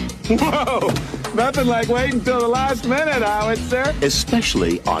promise. Whoa! Nothing like waiting until the last minute, Howitzer.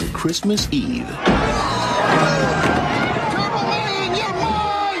 Especially on Christmas Eve.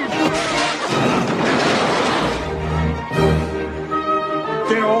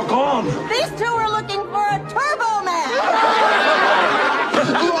 They're all gone. These two are looking for a Turbo Man.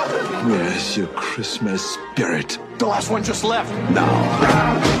 Where's your Christmas spirit? The last one just left.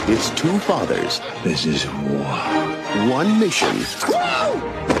 Now, it's two fathers, This is war. one mission,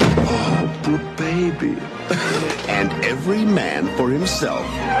 Oh, poor baby. and every man for himself.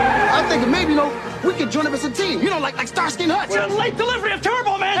 I'm thinking maybe, we could join up as a team. Like Starsky and Hutch. We're in late delivery of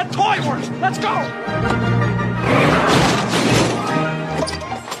Turbo Man at Toy Works. Let's go.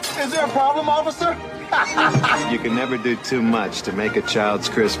 Is there a problem, officer? You can never do too much to make a child's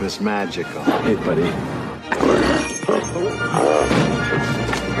Christmas magical. Hey, buddy.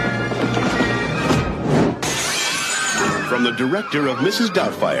 From the director of Mrs.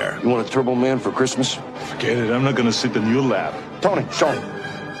 Doubtfire. You want a Turbo Man for Christmas? Forget it. I'm not going to sit in your lap. Tony, show him.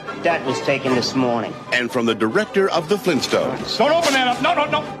 That was taken this morning. And from the director of The Flintstones. Don't open that up.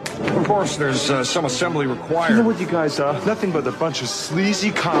 No. Of course, there's some assembly required. You know what you guys are? Nothing but a bunch of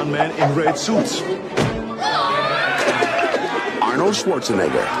sleazy con men in red suits. Arnold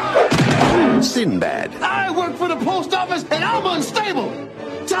Schwarzenegger. Sinbad. I work for the post office and I'm unstable.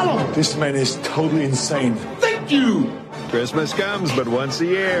 Tell him. This man is totally insane. Thank you. Christmas comes but once a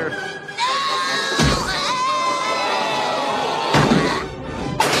year.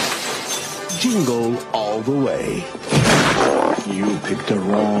 Jingle all the way. You picked the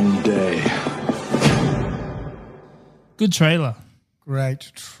wrong day. Good trailer.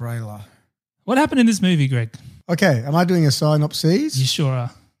 Great trailer. What happened in this movie, Greg? Okay. Am I doing a synopsis? You sure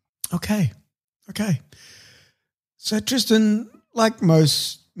are. Okay. So Tristan, like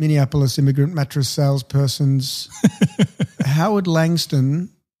most Minneapolis immigrant mattress salespersons, Howard Langston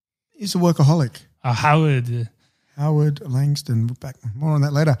is a workaholic. Howard. Howard Langston. More on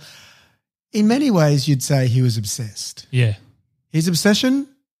that later. In many ways, you'd say he was obsessed. Yeah. His obsession?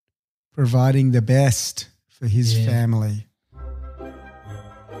 Providing the best for his family.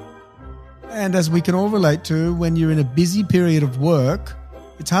 And as we can all relate to, when you're in a busy period of work,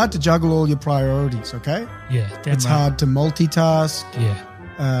 it's hard to juggle all your priorities, okay? Yeah. Damn It's right. hard to multitask.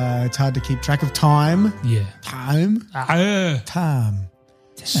 Yeah. It's hard to keep track of time. Yeah. Time.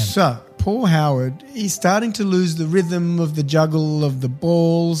 So, poor Howard, he's starting to lose the rhythm of the juggle of the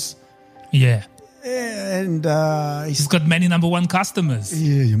balls. Yeah. And He's got many number one customers.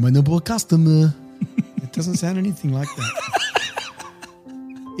 Yeah, you're my number one customer. It doesn't sound anything like that.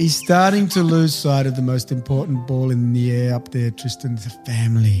 He's starting to lose sight of the most important ball in the air up there, Tristan, the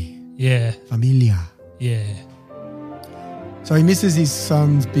family. Yeah. Familia. Yeah. So he misses his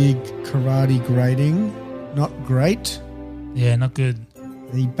son's big karate grading. Not great. Yeah, not good.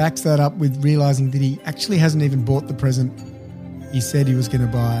 He backs that up with realizing that he actually hasn't even bought the present he said he was going to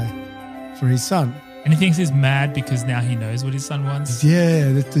buy for his son. And he thinks he's mad because now he knows what his son wants.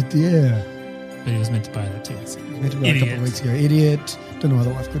 Yeah, that's it, yeah. But he was meant to buy that too. So. He was meant to buy a couple of weeks ago. Idiot. Don't know why the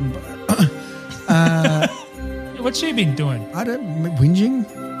wife couldn't buy it. What's she been doing? I don't... Whinging?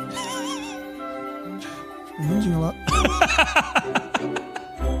 Whinging a lot.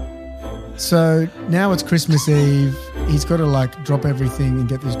 So now it's Christmas Eve. He's got to drop everything and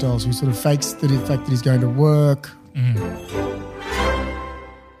get these dolls. He sort of fakes the fact that he's going to work.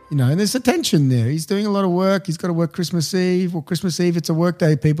 and there's a tension there. He's doing a lot of work. He's got to work Christmas Eve. Well, Christmas Eve, it's a work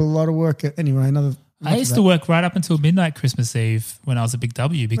day, people, a lot of work. Anyway, I used to work right up until midnight Christmas Eve when I was a Big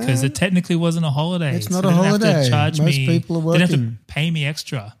W because it technically wasn't a holiday. It's not a holiday. Have to charge Most people are working. They didn't have to pay me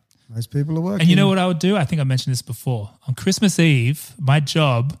extra. Most people are working. And you know what I would do? I think I mentioned this before. On Christmas Eve, my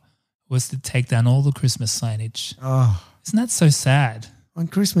job was to take down all the Christmas signage. Oh. Isn't that so sad? On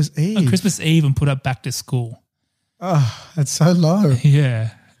Christmas Eve? On Christmas Eve and put up back to school. Oh, that's so low. Yeah.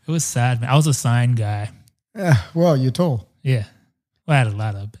 It was sad, man. I was a sign guy. Yeah, well, you're tall. Yeah. Well, I had a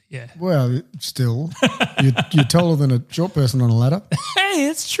ladder, but yeah. Well, still, you're taller than a short person on a ladder. Hey,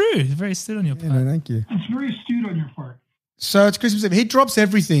 it's true. Very astute on your part. No, thank you. It's very astute on your part. So it's Christmas Eve. He drops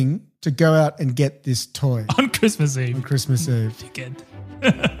everything to go out and get this toy. On Christmas Eve. On Christmas Eve. Dickhead.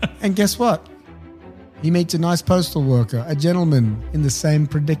 And guess what? He meets a nice postal worker, a gentleman in the same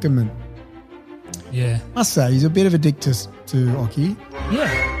predicament. Yeah. Must say, he's a bit of a dick to Oki.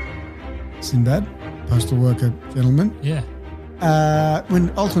 Yeah. Sinbad, postal worker gentleman. Yeah.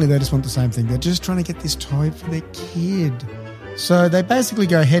 When ultimately they just want the same thing. They're just trying to get this toy for their kid. So they basically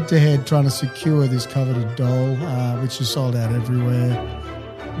go head-to-head trying to secure this coveted doll, which is sold out everywhere.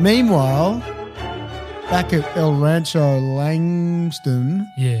 Meanwhile, back at El Rancho Langston,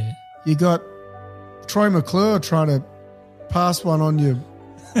 you got Troy McClure trying to pass one on your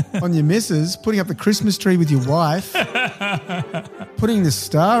missus, putting up the Christmas tree with your wife, putting the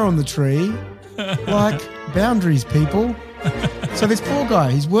star on the tree. Like, boundaries, people. So this poor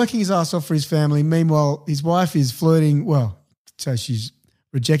guy, he's working his ass off for his family. Meanwhile, his wife is flirting. Well, so she's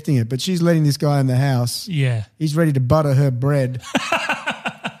rejecting it, but she's letting this guy in the house. Yeah. He's ready to butter her bread.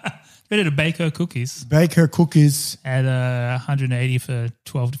 Ready to bake her cookies. Bake her cookies. At 180 for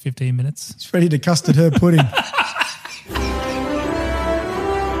 12 to 15 minutes. He's ready to custard her pudding.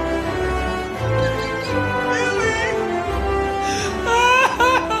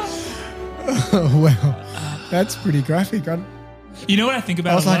 Oh, wow. That's pretty graphic. You know what I think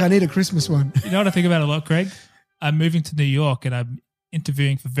about I was a like, lot? I need a Christmas one. You know what I think about a lot, Craig? I'm moving to New York and I'm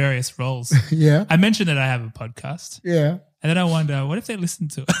interviewing for various roles. Yeah. I mentioned that I have a podcast. Yeah. And then I wonder, what if they listen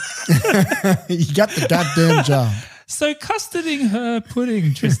to it? You got the goddamn job. So custarding her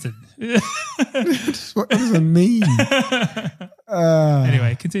pudding, Tristan. What does it mean?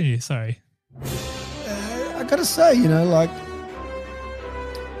 Anyway, continue. Sorry. I got to say,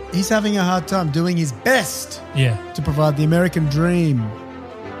 he's having a hard time doing his best to provide the American dream.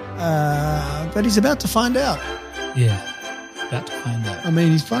 But he's about to find out. Yeah, about to find out. I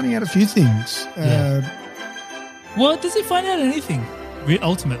mean, he's finding out a few things. Well, does he find out anything,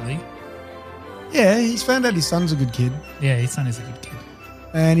 ultimately? Yeah, he's found out his son's a good kid. Yeah, his son is a good kid.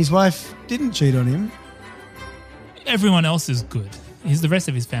 And his wife didn't cheat on him. Everyone else is good. The rest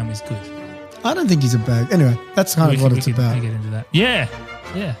of his family's good. I don't think he's a bag. Anyway, that's kind of what it's about. We get into that. Yeah.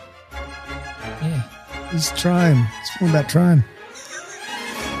 He's trying. It's all about trying.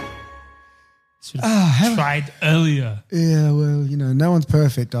 Should have tried earlier. Yeah, well, no one's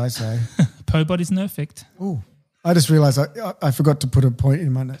perfect, I say. Po body's perfect. Oh, I just realised I forgot to put a point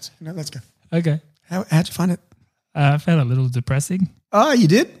in my notes. Let's go. Okay. How'd you find it? I found it a little depressing. Oh, you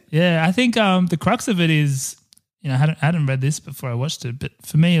did? Yeah, I think the crux of it is, I hadn't read this before I watched it, but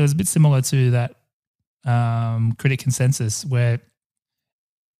for me it was a bit similar to that critic consensus where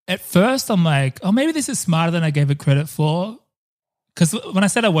at first I'm like, oh, maybe this is smarter than I gave it credit for. Because when I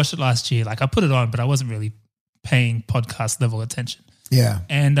said I watched it last year, I put it on, but I wasn't really paying podcast level attention. Yeah.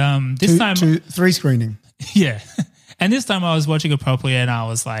 And this time... 3 screening. Yeah. And this time I was watching it properly and I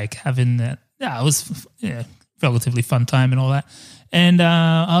was like having that, it was relatively fun time and all that. And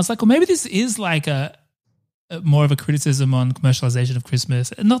I was like, well, maybe this is like a more of a criticism on commercialization of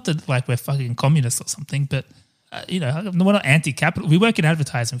Christmas. Not that we're fucking communists or something, but we're not anti-capital. We work in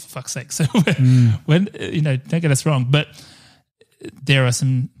advertising, for fuck's sake. So when don't get us wrong, but there are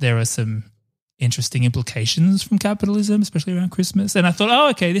some interesting implications from capitalism, especially around Christmas. And I thought, oh,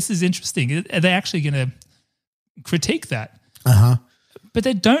 okay, this is interesting. Are they actually going to critique that? But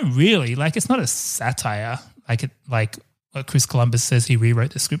they don't really. It's not a satire like what Chris Columbus says he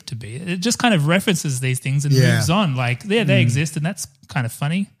rewrote the script to be. It just kind of references these things and moves on. They exist and that's kind of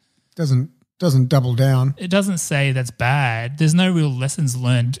funny. Doesn't double down. It doesn't say that's bad. There's no real lessons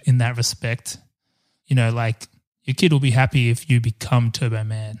learned in that respect. Your kid will be happy if you become Turbo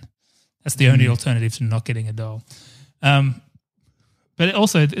Man. That's the only alternative to not getting a doll. But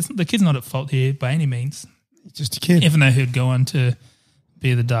the kid's not at fault here by any means. He's just a kid. Even though he'd go on to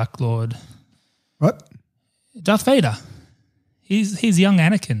be the Dark Lord. What? Darth Vader. He's young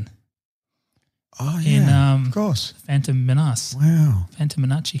Anakin. Oh, yeah, of course. Phantom Menace. Wow. Phantom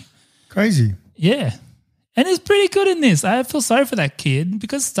Menace. Crazy. Yeah. And he's pretty good in this. I feel sorry for that kid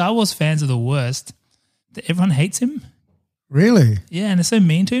because Star Wars fans are the worst. Everyone hates him. Really? Yeah, and they're so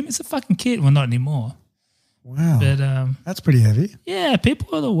mean to him. It's a fucking kid. Well, not anymore. Wow. But that's pretty heavy. yeah,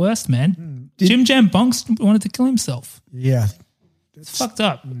 people are the worst, man. Jim Jam Bonks wanted to kill himself. Yeah. It's fucked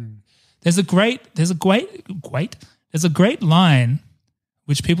up. There's a great line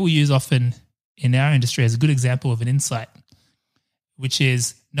which people use often in our industry as a good example of an insight, which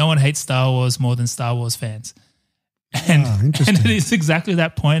is no one hates Star Wars more than Star Wars fans. And, interesting. and it is exactly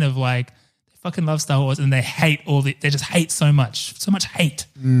that point of like, they fucking love Star Wars and they hate they just hate so much hate.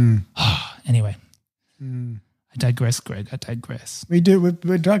 Anyway, I digress, Greg. I digress. We do.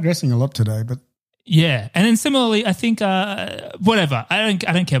 We're digressing a lot today, but Yeah, and then similarly, I think whatever. I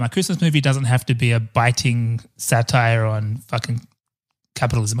don't care. My Christmas movie doesn't have to be a biting satire on fucking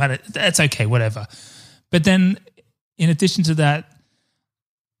capitalism. That's okay, whatever. But then, in addition to that,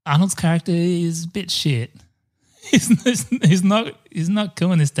 Arnold's character is a bit shit. He's not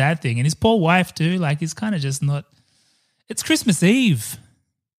killing this dad thing, and his poor wife too. Like he's kind of just not. It's Christmas Eve.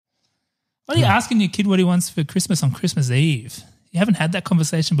 What are you asking your kid what he wants for Christmas on Christmas Eve? You haven't had that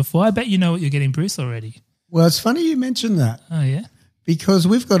conversation before. I bet you know what you're getting, Bruce, already. Well, it's funny you mentioned that. Oh, yeah? Because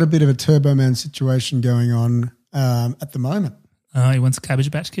we've got a bit of a Turbo Man situation going on at the moment. Oh, he wants a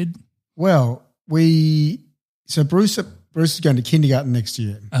Cabbage Patch Kid? Well, Bruce is going to kindergarten next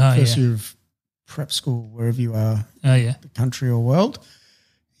year. First year of prep school, wherever you are. Oh, yeah. The country or world.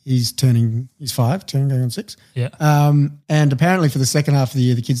 He's 5, going on 6. Yeah. And apparently for the second half of the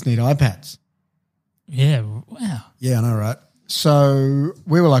year, the kids need iPads. Yeah, wow. Yeah, I know, right? So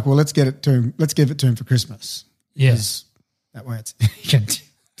we were like, well, let's give it to him for Christmas. Yes. That way it's you can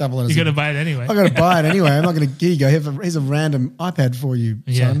double it. You got to buy it anyway. I got to buy it anyway. I'm not going to. Here you go. Here's a random iPad for you,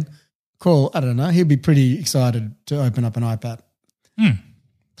 son. Cool. I don't know. He'll be pretty excited to open up an iPad.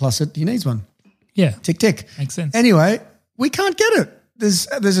 Plus, he needs one. Yeah. Tick tick. Makes sense. Anyway, we can't get it. There's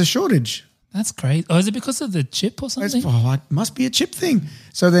a shortage. That's great. Oh, is it because of the chip or something? It must be a chip thing.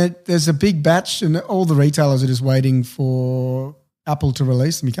 So there's a big batch, and all the retailers are just waiting for Apple to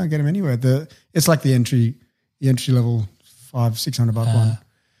release them. You can't get them anywhere. It's like the entry level $500-600 one. I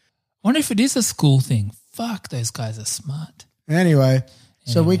wonder if it is a school thing. Fuck, those guys are smart. Anyway,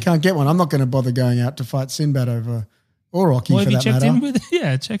 so we can't get one. I'm not going to bother going out to fight Sinbad over or Rocky for that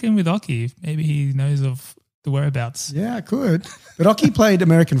matter. Check in with Oki. Maybe he knows of the whereabouts. Yeah, I could. But Oki played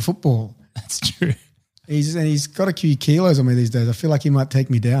American football. That's true. He's got a few kilos on me these days. I feel like he might take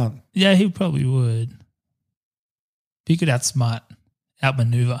me down. Yeah, he probably would. He could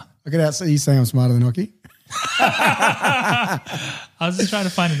outmaneuver. So you saying I'm smarter than Oki? I was just trying to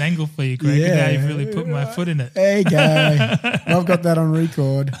find an angle for you, Greg, and now you've really put my foot in it. There you go. I've got that on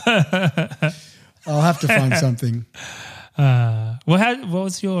record. I'll have to find something. What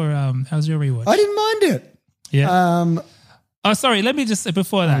was your how's your rewatch? I didn't mind it. Yeah. Oh, sorry. Let me just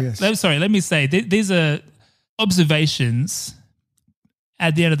before that. Yes. Let me say these are observations.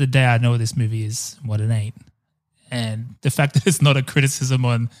 At the end of the day, I know what this movie is and what it ain't, and the fact that it's not a criticism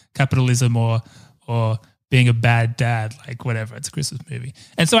on capitalism or being a bad dad, like whatever. It's a Christmas movie,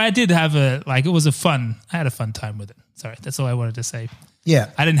 and so I did have I had a fun time with it. Sorry, that's all I wanted to say.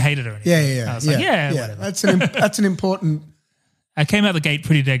 Yeah, I didn't hate it or anything. Yeah. I was like, whatever. That's an important. I came out the gate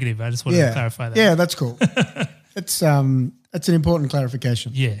pretty negative. I just wanted to clarify that. Yeah, that's cool. It's an important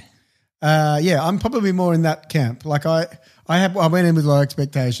clarification. Yeah. I'm probably more in that camp. Like I went in with low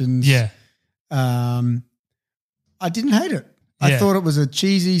expectations. Yeah. I didn't hate it. I thought it was a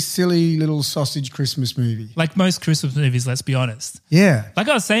cheesy, silly little sausage Christmas movie. Like most Christmas movies, let's be honest. Yeah. Like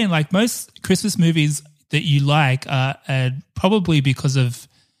I was saying, like most Christmas movies that you like are probably because of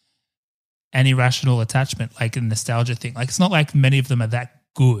an irrational attachment, like a nostalgia thing. Like it's not like many of them are that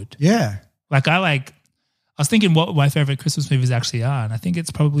good. Yeah. Like I was thinking what my favorite Christmas movies actually are, and I think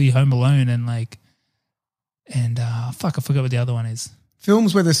it's probably Home Alone and I forgot what the other one is.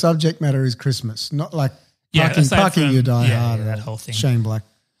 Films where the subject matter is Christmas, not like Parking Your Die Hard, that whole thing. Shane Black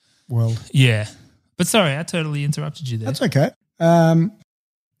world. Yeah. But sorry, I totally interrupted you there. That's okay.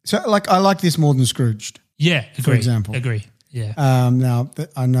 So like I like this more than Scrooged. Yeah, agree. For example. Agree. Yeah. Now,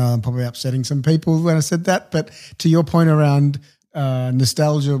 I know I'm probably upsetting some people when I said that, but to your point around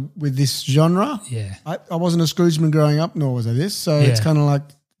nostalgia with this genre, yeah, I wasn't a Scroogeman growing up, nor was I this, so it's kind of like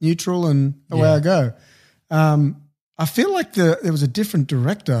neutral and away I go. I feel like there was a different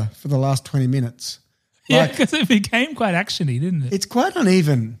director for the last 20 minutes. Yeah, because it became quite actiony, didn't it? It's quite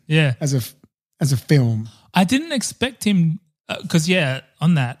uneven. Yeah, as a film. I didn't expect him because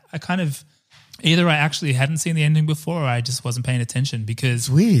on that I kind of either I actually hadn't seen the ending before or I just wasn't paying attention because it's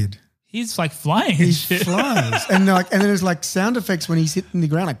weird. He's like flying. He flies, and then there's like sound effects when he's hitting the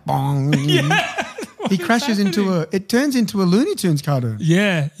ground, like bong. Yeah, He crashes it turns into a Looney Tunes cartoon.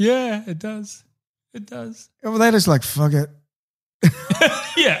 Yeah, it does. It does. Well, they just like, fuck it.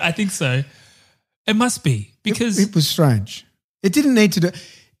 Yeah, I think so. It must be because it was strange. It didn't need to do.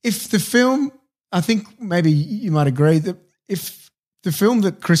 If the film, I think maybe you might agree that if the film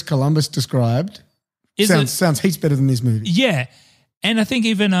that Chris Columbus described sounds heaps better than this movie. Yeah, and I think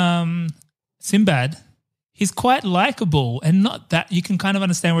even Sinbad, he's quite likable and not that you can kind of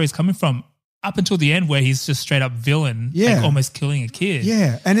understand where he's coming from up until the end where he's just straight up villain, like almost killing a kid.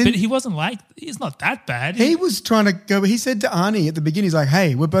 Yeah, but he wasn't he's not that bad. He was trying to go. He said to Arnie at the beginning, he's like,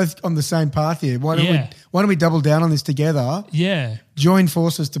 "Hey, we're both on the same path here. Why don't we double down on this together? Yeah, join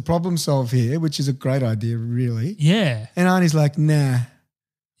forces to problem solve here," which is a great idea, really. Yeah, and Arnie's like, "Nah,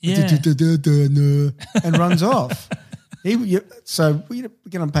 no," and runs off. So we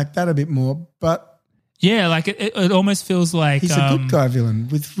can unpack that a bit more, but. Yeah, like it almost feels like he's a good guy villain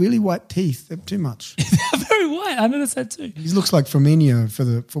with really white teeth. They're too much. They're very white. I noticed that too. He looks like Firmino for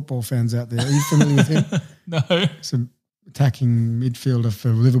the football fans out there. Are you familiar with him? No. He's an attacking midfielder for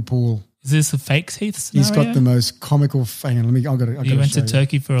Liverpool. Is this a fake teeth scenario? He's got the most comical. Hang on, He went to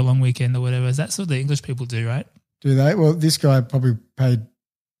Turkey for a long weekend or whatever. Is that what the English people do, right? Do they? Well, this guy probably paid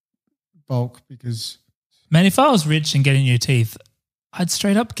bulk because. Man, if I was rich and getting new teeth, I'd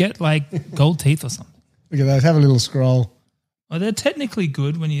straight up get like gold teeth or something. Look at that. Have a little scroll. Well, they're technically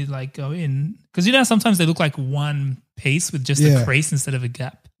good when you like go in because sometimes they look like one piece with just a crease instead of a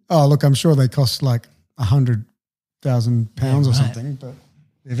gap. Oh, look, I'm sure they cost like £100,000 or something, but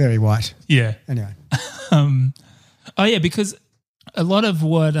they're very white. Yeah. Anyway. Because a lot of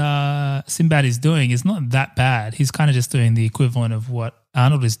what Sinbad is doing is not that bad. He's kind of just doing the equivalent of what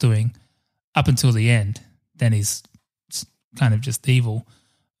Arnold is doing up until the end. Then he's kind of just evil.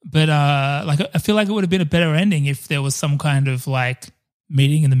 But I feel like it would have been a better ending if there was some kind of like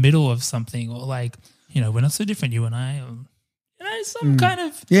meeting in the middle of something, or like, we're not so different, you and I, or some kind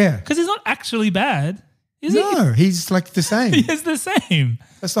of because he's not actually bad, is he? No, he's like the same. He is the same.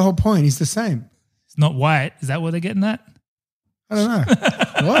 That's the whole point. He's the same. He's not white. Is that what they're getting at? I don't know.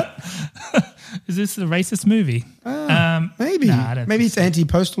 What? Is this a racist movie? Maybe. Nah, I don't maybe it's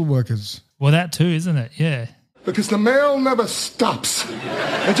anti-postal workers. Well, that too, isn't it? Yeah. Because the mail never stops.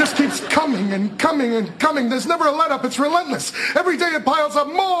 It just keeps coming and coming and coming. There's never a let-up. It's relentless. Every day it piles up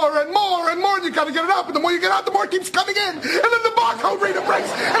more and more and more, and you got to get it out. But the more you get out, the more it keeps coming in. And then the barcode reader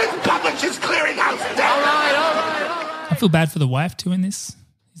breaks, and it's Publishers Clearinghouse. All right. I feel bad for the wife too in this.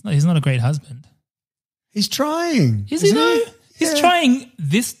 He's not a great husband. He's trying. Is he though? He's trying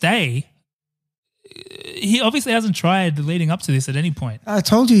this day. He obviously hasn't tried leading up to this at any point. I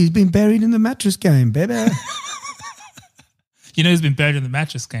told you he's been buried in the mattress game, baby. Who's been buried in the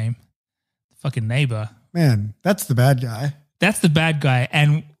mattress game? The fucking neighbor. Man, that's the bad guy. That's the bad guy.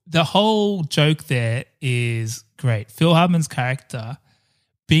 And the whole joke there is great. Phil Hartman's character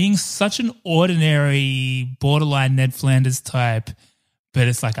being such an ordinary, borderline Ned Flanders type, but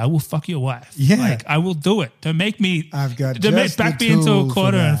it's like, I will fuck your wife. Yeah. Like, I will do it. Don't make me back me into a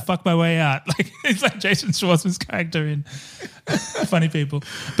corner and fuck my way out. Like, it's like Jason Schwartzman's character in Funny People.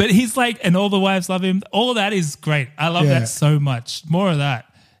 But he's like, and all the wives love him. All of that is great. I love that so much. More of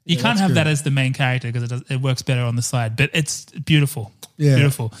that. You can't have that as the main character because it works better on the side. But it's beautiful. Yeah.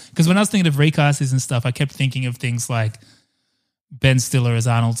 Beautiful. Because when I was thinking of recasts and stuff, I kept thinking of things like Ben Stiller as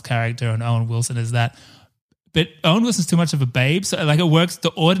Arnold's character and Owen Wilson as that. But Owen Wilson's too much of a babe. So like it works,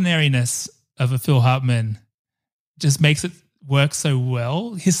 the ordinariness of a Phil Hartman just makes it work so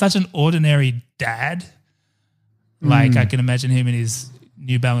well. He's such an ordinary dad. Like I can imagine him in his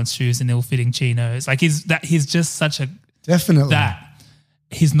New Balance shoes and ill-fitting chinos. Like he's just such a definitely that.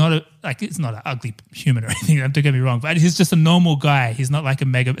 He's not it's not an ugly human or anything. Don't get me wrong, but he's just a normal guy. He's not like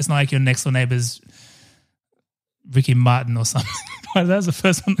it's not like your next door neighbor's Ricky Martin or something. That was the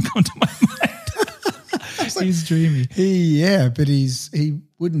first one that came to my mind. He's dreamy. But he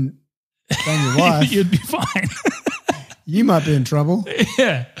wouldn't bang your wife. You'd be fine. You might be in trouble.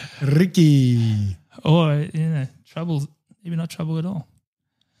 Yeah. Ricky. Or, trouble, maybe not trouble at all.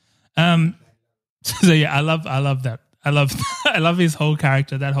 So yeah, I love that. I love his whole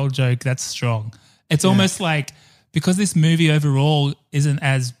character, that whole joke. That's strong. It's almost like because this movie overall isn't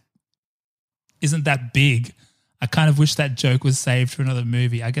that big, I kind of wish that joke was saved for another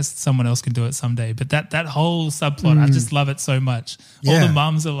movie. I guess someone else can do it someday. But that whole subplot, I just love it so much. Yeah. All the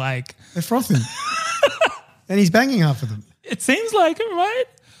mums are like... They're frothing. And he's banging half of them. It seems like it, right?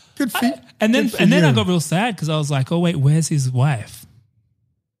 Good for you. And then I got real sad because I was like, oh, wait, where's his wife?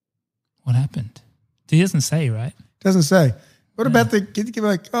 What happened? He doesn't say, right? Doesn't say. What about the kid?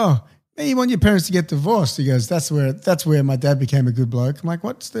 Like, oh, hey, you want your parents to get divorced? He goes, that's where my dad became a good bloke. I'm like,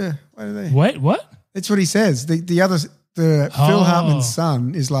 what are they? Wait, what? That's what he says. Phil Hartman's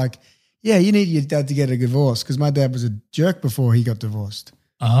son is like, yeah, you need your dad to get a divorce because my dad was a jerk before he got divorced.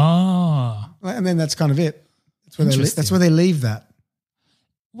 Oh. And then that's kind of it. That's where they leave that.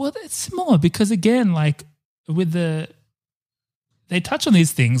 Well, it's similar because, again, like they touch on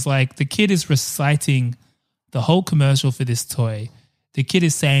these things, like the kid is reciting the whole commercial for this toy. The kid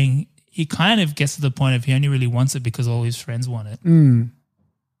is saying he kind of gets to the point of he only really wants it because all his friends want it.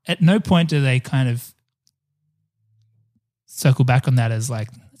 At no point do they kind of circle back on that as like,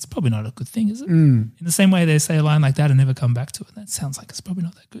 it's probably not a good thing, is it? In the same way they say a line like that and never come back to it. That sounds like it's probably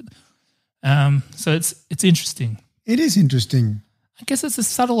not that good. So it's interesting. It is interesting. I guess it's a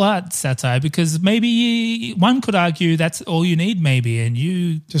subtle art satire because maybe one could argue that's all you need maybe and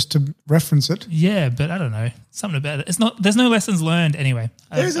you... Just to reference it. Yeah, but I don't know. Something about it. It's not. There's no lessons learned anyway.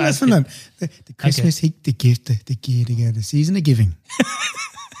 There is a lesson learned. The Christmas, the gift, the gear together, the season of giving.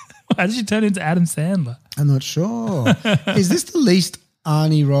 How did you turn into Adam Sandler? I'm not sure. Is this the least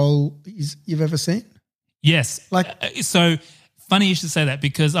Arnie role you've ever seen? Yes. So funny you should say that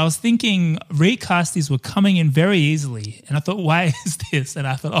because I was thinking recasties were coming in very easily and I thought, why is this? And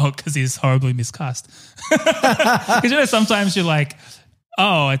I thought, because he's horribly miscast. Because sometimes you're like,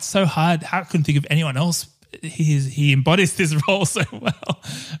 it's so hard. How couldn't think of anyone else? He embodies this role so well.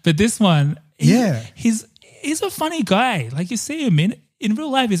 But this one, he's a funny guy. Like you see him in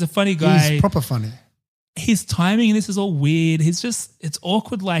real life, he's a funny guy. He's proper funny. His timing in this is all weird. It's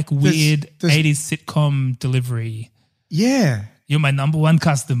awkward, like weird 80s sitcom delivery. Yeah. You're my number one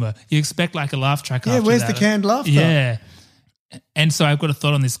customer. You expect like a laugh track after that. Yeah, where's the canned laughter? Yeah. And so I've got a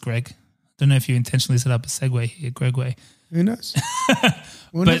thought on this, Greg. Don't know if you intentionally set up a segue here, Greg Way. Who knows?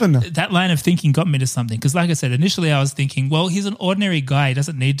 We'll never know. That line of thinking got me to something because like I said, initially I was thinking, well, he's an ordinary guy. He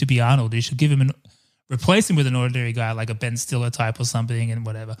doesn't need to be Arnold. You should replace him with an ordinary guy like a Ben Stiller type or something and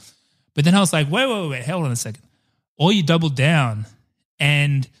whatever. But then I was like, wait, hold on a second. Or you double down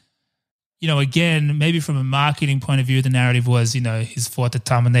and, again, maybe from a marketing point of view, the narrative was, he's fought the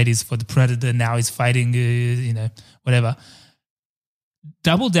Terminator, he's fought the Predator, now he's fighting, whatever.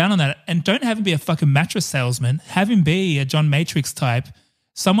 Double down on that and don't have him be a fucking mattress salesman. Have him be a John Matrix type,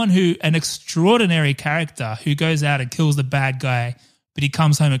 an extraordinary character who goes out and kills the bad guy, but he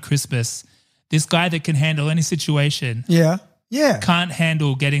comes home at Christmas. This guy that can handle any situation. Yeah. Yeah. Can't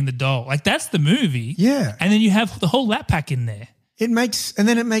handle getting the doll. Like that's the movie. Yeah. And then you have the whole Lap Pack in there. It makes sense.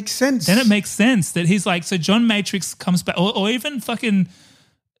 Then it makes sense that he's like, so John Matrix comes back or even fucking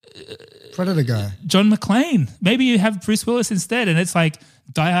Predator guy. John McClane. Maybe you have Bruce Willis instead and it's like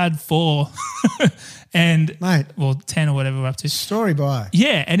Die Hard 4 and 10 or whatever we're up to. Story by.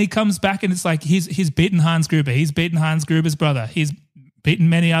 Yeah. And he comes back and it's like he's beaten Hans Gruber. He's beaten Hans Gruber's brother. He's beaten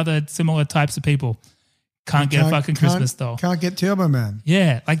many other similar types of people. Can't get a fucking Christmas doll. Can't get Turbo Man.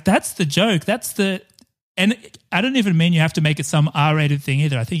 Yeah, like that's the joke. And I don't even mean you have to make it some R-rated thing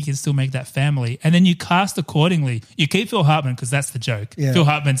either. I think you can still make that family. And then you cast accordingly. You keep Phil Hartman because that's the joke. Yeah. Phil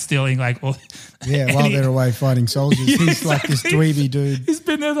Hartman stealing while they're away fighting soldiers. Yeah, he's like this dweeby dude. He's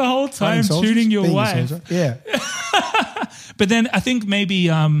been there the whole time shooting your wife. Yeah. But then I think maybe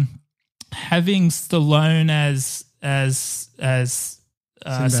having Stallone as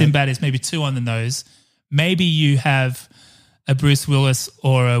Sinbad is maybe too on the nose. Maybe you have a Bruce Willis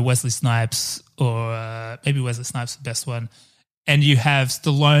or a Wesley Snipes or maybe Wesley Snipes the best one. And you have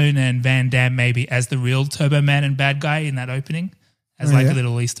Stallone and Van Damme maybe as the real Turbo Man and bad guy in that opening as a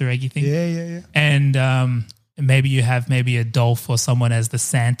little Easter eggy thing. Yeah. And maybe you have a Dolph or someone as the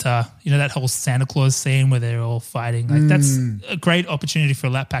Santa. That whole Santa Claus scene where they're all fighting. Like that's a great opportunity for a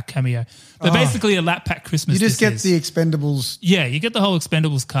Lap Pack cameo. But basically a Lap Pack Christmas. You just get the Expendables. Yeah, you get the whole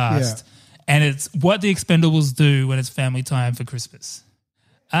Expendables cast. Yeah. And it's what the Expendables do when it's family time for Christmas.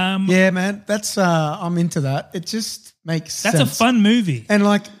 Yeah, man, that's I'm into that. It just makes sense. That's a fun movie. And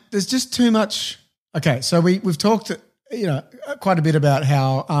there's just too much. Okay, so we've talked, quite a bit about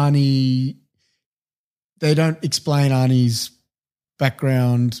how Arnie. They don't explain Arnie's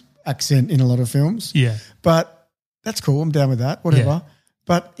background accent in a lot of films. Yeah, but that's cool. I'm down with that. Whatever. Yeah.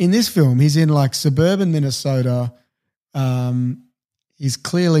 But in this film, he's in suburban Minnesota. He's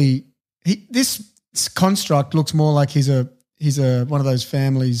clearly. This construct looks more like he's a one of those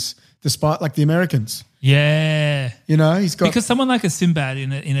families, despite the Americans. Yeah, he's got because someone like a Sinbad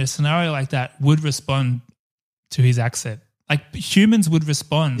in a scenario like that would respond to his accent. Like humans would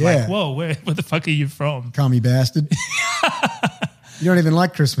respond. Yeah. Like, whoa, where the fuck are you from? Call me bastard. You don't even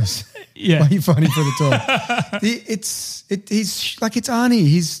like Christmas. Yeah, why are you fighting for the toy? He's Arnie.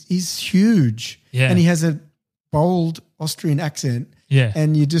 He's huge. Yeah, and he has a bold Austrian accent. Yeah.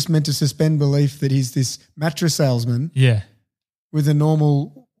 And you're just meant to suspend belief that he's this mattress salesman. Yeah. With a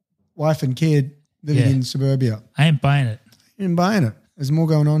normal wife and kid living Yeah. in suburbia. I ain't buying it. You ain't buying it. There's more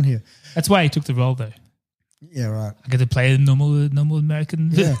going on here. That's why he took the role, though. Yeah, right. I get to play a normal American.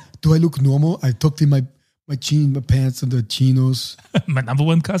 Yeah. Do I look normal? I tucked in my pants and the chinos. My number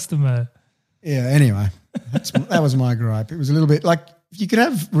one customer. Yeah, anyway. That was my gripe. It was a little bit like you could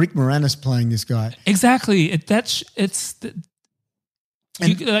have Rick Moranis playing this guy. Exactly. You're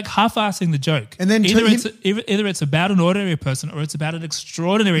like half-assing the joke. And then either it's about an ordinary person or it's about an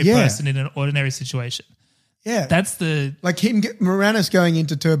extraordinary person in an ordinary situation. Yeah. That's the... Like Moranis going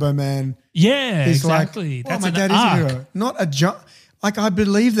into Turbo Man. Yeah, is exactly. Like, That's my an dad arc. is a hero. Not a jump. Like I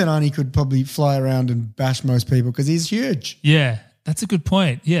believe that Arnie could probably fly around and bash most people because he's huge. Yeah, that's a good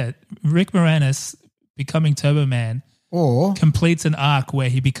point. Yeah, Rick Moranis becoming Turbo Man or completes an arc where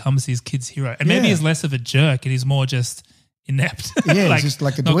he becomes his kid's hero. And maybe he's less of a jerk and he's more just inept. Yeah, he's just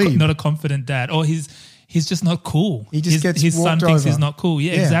like a dweeb. Not a confident dad. Or he's just not cool. He just gets his son walked thinks over. he's not cool.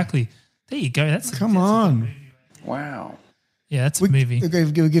 Yeah, exactly. There you go. Come on. Wow. Yeah, that's a movie.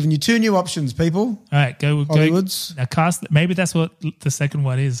 We're giving you 2 new options, people. All right, go. Hollywoods. Now cast. Maybe that's what the second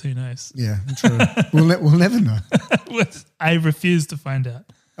one is. Who knows? Yeah, true. we'll never know. I refuse to find out.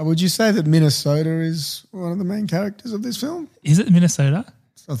 Would you say that Minnesota is one of the main characters of this film? Is it Minnesota?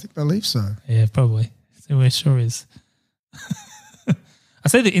 I believe so. Yeah, probably. So it sure is. I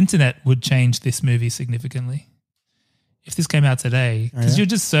say the internet would change this movie significantly. If this came out today, because you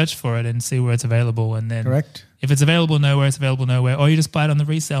just search for it and see where it's available, and then correct. If it's available nowhere, it's available nowhere, or you just buy it on the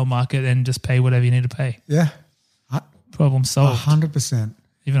resale market and just pay whatever you need to pay. Yeah, problem solved. 100%.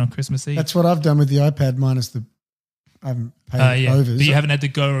 Even on Christmas Eve. That's what I've done with the iPad, minus the I haven't paid overs. But you haven't had to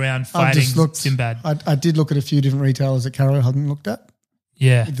go around fighting Sinbad. I did look at a few different retailers that Carol hadn't looked at.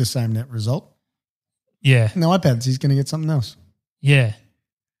 Yeah, with the same net result. Yeah, no iPads. He's going to get something else. Yeah.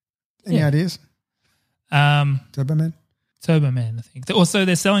 Any ideas? Turbo Man, I think. Also,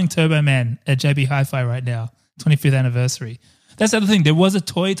 they're selling Turbo Man at JB Hi-Fi right now, 25th anniversary. That's the other thing. There was a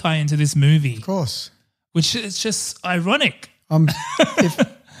toy tie-in to this movie. Of course. Which is just ironic.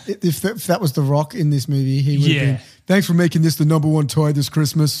 If that was The Rock in this movie, he would have been, thanks for making this the number 1 toy this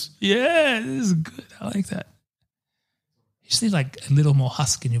Christmas. Yeah, this is good. I like that. You just need like a little more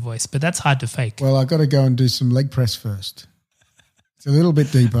husk in your voice, but that's hard to fake. Well, I got to go and do some leg press first. It's a little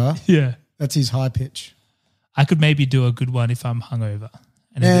bit deeper. Yeah. That's his high pitch. I could maybe do a good one if I'm hungover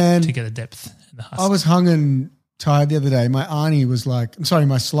and to get the depth and the husk. I was hung and tired the other day. My Arnie was like,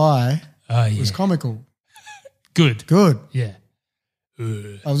 my Sly was comical. Good. Yeah.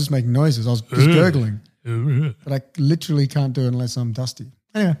 I was just making noises. I was just gurgling. But I literally can't do it unless I'm dusty.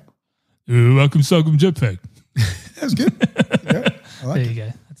 Anyway. Welcome, Jetpack. That was good. I like there you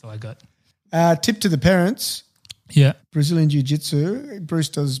go. That's all I got. Tip to the parents. Yeah. Brazilian Jiu-Jitsu. Bruce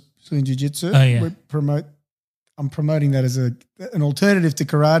does Brazilian Jiu-Jitsu. Oh, yeah. I'm promoting that as an alternative to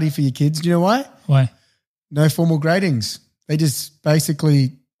karate for your kids. Do you know why? Why? No formal gradings. They just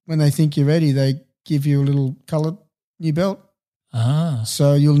basically, when they think you're ready, they give you a little coloured new belt. Ah.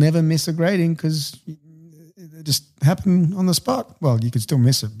 So you'll never miss a grading because it just happened on the spot. Well, you could still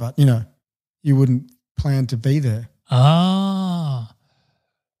miss it, but, you wouldn't plan to be there. Ah.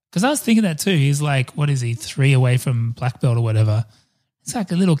 Because I was thinking that too. He's like, what is he, 3 away from black belt or whatever. It's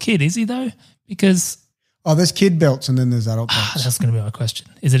like a little kid, is he though? Because... Oh, there's kid belts and then there's adult belts. That's going to be my question.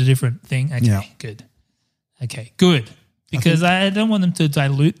 Is it a different thing? Okay, Yeah. good. Okay, good. Because I don't want them to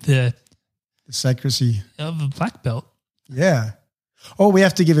dilute the sacracy of a black belt. Yeah. Oh, we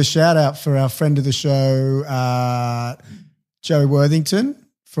have to give a shout out for our friend of the show, Joey Worthington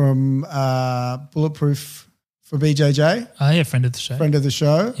from Bulletproof for BJJ. Oh, yeah, friend of the show. Friend of the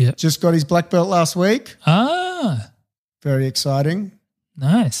show. Yeah. Just got his black belt last week. Ah. Very exciting.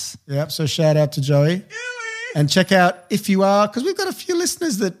 Nice. Yep. So shout out to Joey. And check out if you are, because we've got a few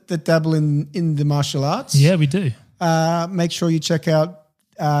listeners that dabble in the martial arts. Yeah, we do. Make sure you check out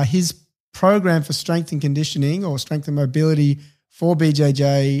his program for strength and conditioning or strength and mobility for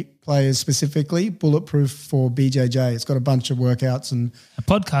BJJ players specifically, Bulletproof for BJJ. It's got a bunch of workouts and a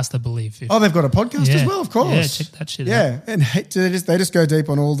podcast, I believe. They've got a podcast as well, of course. Yeah, check that shit out. Yeah, and they just go deep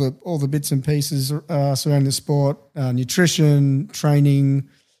on all the bits and pieces surrounding the sport, nutrition, training.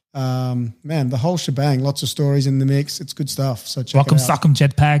 The whole shebang. Lots of stories in the mix. It's good stuff. So check Welcome, it out. Sock'em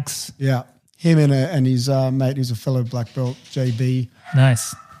Jetpacks. Yeah, him and his mate, who's a fellow black belt, JB.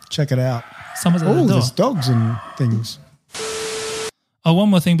 Nice. Check it out. Someone's at the door. There's dogs and things. Oh, one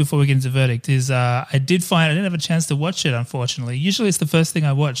more thing before we get into verdict is I didn't have a chance to watch it, unfortunately. Usually it's the first thing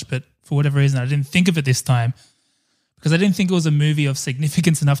I watch, but for whatever reason I didn't think of it this time because I didn't think it was a movie of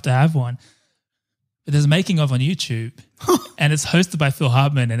significance enough to have one. But there's a making of on YouTube and it's hosted by Phil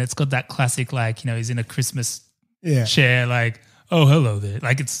Hartman and it's got that classic he's in a Christmas chair oh, hello there.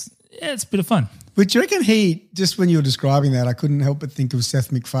 It's a bit of fun. But do you reckon just when you were describing that, I couldn't help but think of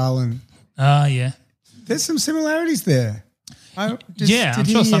Seth MacFarlane. Oh, yeah. There's some similarities there. I'm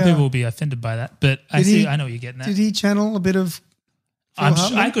sure some people will be offended by that, but I know what you're getting at. Did he channel a bit of Phil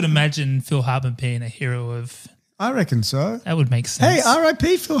Hartman? I could imagine Phil Hartman being a hero of... I reckon so. That would make sense. Hey,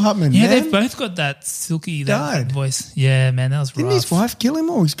 R.I.P. Phil Hartman, Yeah, man. they've both got that silky that voice. Yeah, man, that was rough. Didn't his wife kill him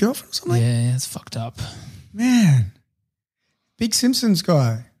or his girlfriend or something? Yeah, it's fucked up. Man. Big Simpsons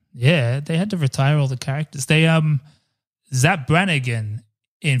guy. Yeah, they had to retire all the characters. Zap Brannigan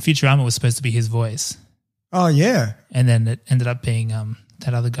in Futurama was supposed to be his voice. Oh, yeah. And then it ended up being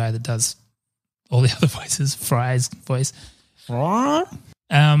that other guy that does all the other voices, Fry's voice. Fry?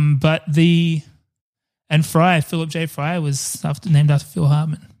 And Fry, Philip J. Fry, was named after Phil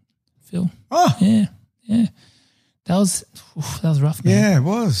Hartman. Phil. Oh. Yeah. That was rough, man. Yeah, it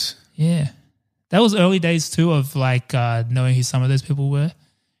was. Yeah. That was early days too of like knowing who some of those people were.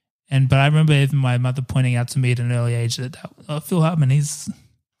 But I remember even my mother pointing out to me at an early age that Phil Hartman, he's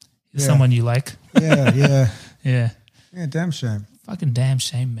someone you like. Yeah. Yeah. Yeah, damn shame. Fucking damn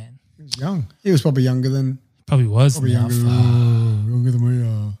shame, man. He was young. He was probably younger than... Probably was. Younger than we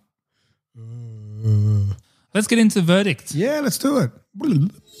are. Let's get into verdict. Yeah, let's do it.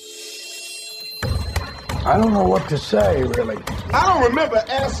 I don't know what to say, really. I don't remember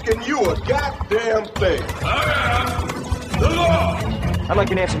asking you a goddamn thing. I am the law. I'd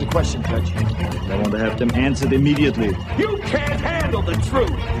like an answer to the question, Judge. I want to have them answered immediately. You can't handle the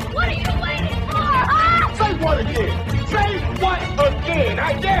truth. What are you waiting for? Ah! Say what again? Say what again?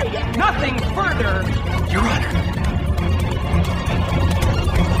 I dare you. Nothing further, Your Honor.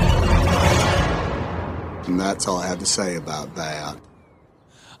 And that's all I have to say about that.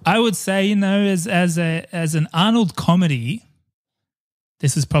 I would say, as an Arnold comedy,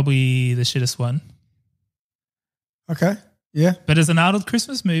 this is probably the shittest one. Okay. Yeah. But as an Arnold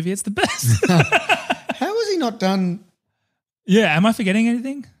Christmas movie, it's the best. How has he not done... Yeah, am I forgetting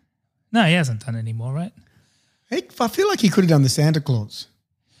anything? No, he hasn't done any more, right? I feel like he could have done the Santa Claus.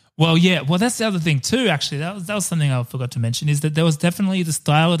 Well, yeah. Well, that's the other thing too, actually. That was something I forgot to mention, is that there was definitely the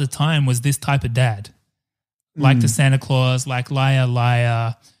style at the time was this type of dad. Like the Santa Claus, like liar,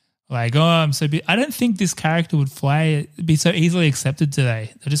 liar, like, oh, I'm so I don't think this character would be so easily accepted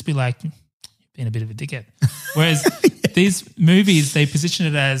today. They'll just be like, you're being a bit of a dickhead. Whereas these movies, they position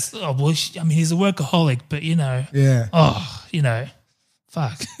it as, oh, well, he's a workaholic, but,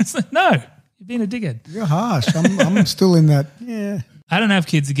 fuck. It's like, no, you're being a dickhead. You're harsh. I'm still in that, yeah. I don't have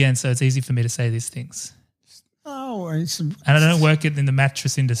kids again, so it's easy for me to say these things. Oh, and I don't work in the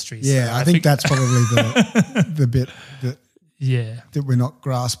mattress industry. Yeah, so I think that's probably the bit that we're not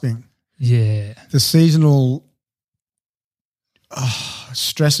grasping. Yeah. The seasonal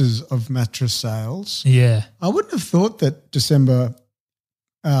stresses of mattress sales. Yeah. I wouldn't have thought that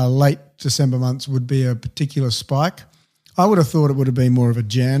late December months would be a particular spike. I would have thought it would have been more of a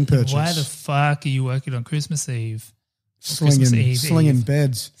Jan purchase. Why the fuck are you working on Christmas Eve? Slinging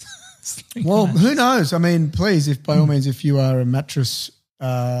beds. Well, who knows? I mean, please, by all means, if you are a mattress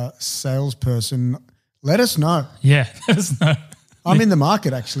salesperson, let us know. Yeah, let us know. I'm in the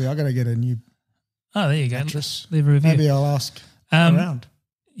market, actually. I got to get a new there you mattress. Leave a review. Maybe I'll ask around.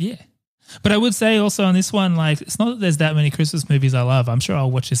 Yeah. But I would say also on this one, like, it's not that there's that many Christmas movies I love. I'm sure I'll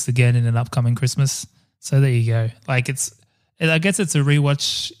watch this again in an upcoming Christmas. So there you go. Like, I guess it's a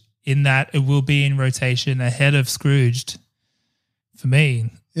rewatch in that it will be in rotation ahead of Scrooged for me.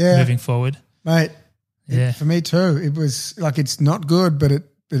 Yeah. Moving forward. Mate. Yeah. For me too. It was like, it's not good, but it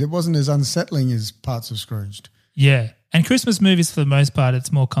wasn't as unsettling as parts of Scrooged. Yeah. And Christmas movies, for the most part, it's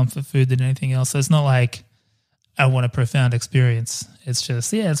more comfort food than anything else. So it's not like I want a profound experience. It's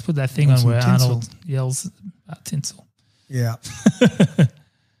just, let's put that thing on where tinsel. Arnold yells about tinsel. Yeah.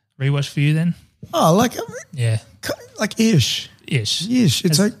 Rewatch for you then? Oh, like ish.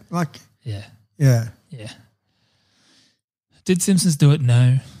 It's like yeah. Yeah. Yeah. Did Simpsons do it?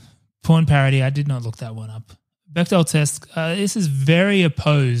 No. Porn parody, I did not look that one up. Bechdel test, this is very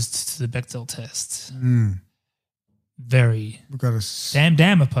opposed to the Bechdel test. Very. We've got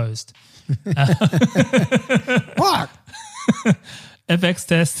damn opposed. What? FX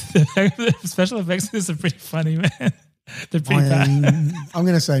test, the special effects are pretty funny, man. They're pretty bad. I'm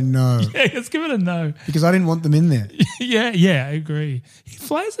going to say no. Yeah, let's give it a no. Because I didn't want them in there. Yeah, I agree. He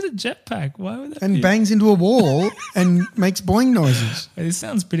flies in a jetpack. Why would that be? Bangs into a wall and makes boing noises. This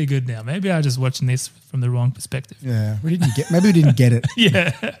sounds pretty good now. Maybe I'm just watching this from the wrong perspective. Yeah, maybe we didn't get it.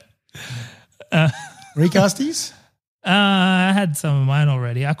 Yeah. Recasties? I had some of mine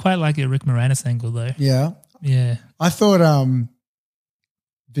already. I quite like your Rick Moranis angle though. Yeah. Yeah. I thought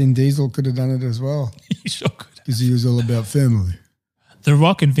Vin Diesel could have done it as well. He sure could. Because he was all about family. The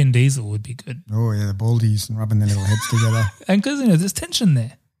Rock and Vin Diesel would be good. Oh, yeah, the baldies and rubbing their little heads together. And because, there's tension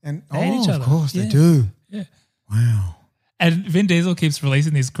there. And They hate each of other. course, Yeah. they do. Yeah. Wow. And Vin Diesel keeps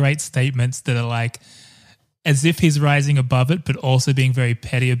releasing these great statements that are like as if he's rising above it, but also being very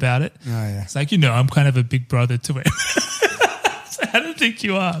petty about it. Oh, yeah. It's like, I'm kind of a big brother to him. So I don't think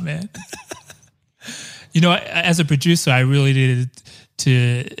you are, man. As a producer, I really needed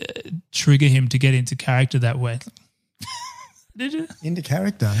to trigger him to get into character that way. Did you? Into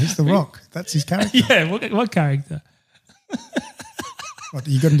character. He's the Rock. That's his character. Yeah, what character? What,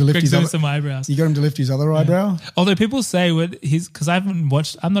 you got him to lift Greg's his doing other, some eyebrows. You got him to lift his other eyebrow? Although people say because I haven't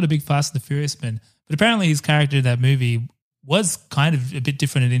watched, I'm not a big Fast and the Furious man, but apparently his character in that movie was kind of a bit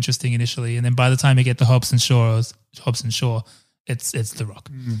different and interesting initially, and then by the time you get to Hobbs and Shaw, it's The Rock.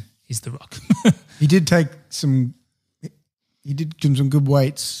 He's The Rock. He did take some. He did give some good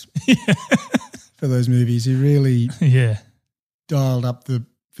weights for those movies. He really dialed up the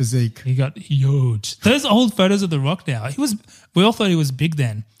physique. He got huge. Those old photos of The Rock now. We all thought he was big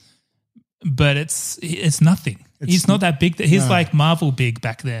then, but it's nothing. He's not that big. He's like Marvel big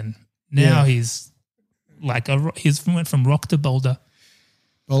back then. Now he's like he's went from rock to boulder.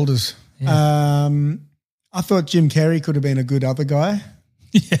 Boulders. Yeah. I thought Jim Carrey could have been a good other guy.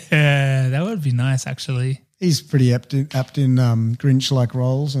 Yeah, that would be nice actually. He's pretty apt in Grinch-like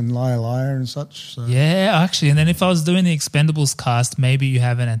roles and Liar and such. So. Yeah, actually. And then if I was doing the Expendables cast, maybe you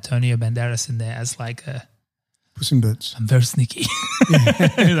have an Antonio Banderas in there as like a Puss in Boots. I'm very sneaky.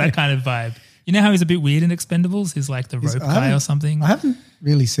 That kind of vibe. You know how he's a bit weird in Expendables? He's like the rope guy or something. I haven't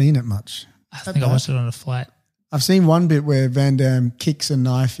really seen it much. I think I watched it on a flight. I've seen one bit where Van Damme kicks a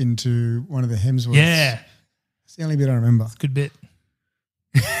knife into one of the Hemsworths. Yeah. It's the only bit I remember. It's a good bit.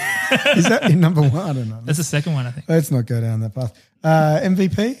 Is that in number one? I don't know. That's the second one, I think. Let's not go down that path.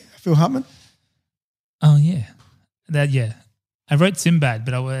 MVP, Phil Hartman. Oh, yeah. I wrote Sinbad,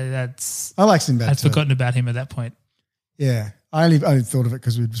 but I like Sinbad I'd too. forgotten about him at that point. Yeah. I only thought of it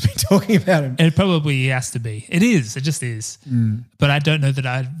because we've been talking about him. It probably has to be. It is. It just is. But I don't know that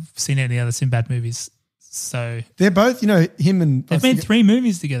I've seen any other Sinbad movies. So they're both, him and... They've made 3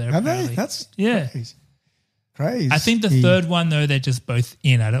 movies together, Have apparently. they? That's crazy. I think the third one, though, they're just both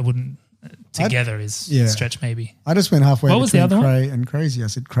in. I wouldn't... Together is Yeah. stretch, maybe. I just went halfway What was the between other one? Cray and Crazy. I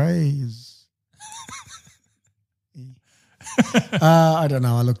said Cray is... I don't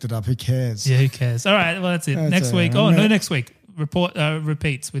know. I looked it up. Who cares? Yeah, who cares? All right, well, that's it. That's Next all week. right. Oh, no, next week.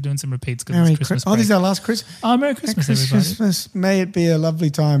 Repeats. We're doing some repeats because Merry it's Christmas This is break. our last Christmas. Oh, Merry Christmas, everybody. Christmas. May it be a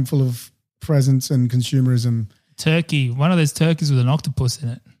lovely time full of presents and consumerism. Turkey. One of those turkeys with an octopus in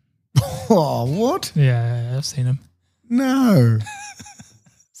it. Oh, what? Yeah, I've seen them. No.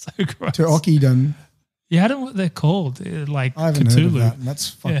 So gross. Turkey done. Yeah, I don't know what they're called. Like I haven't Cthulhu. heard of that. That's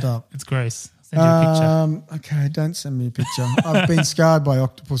fucked up. It's gross. I'll send you a picture. Okay, don't send me a picture. I've been scarred by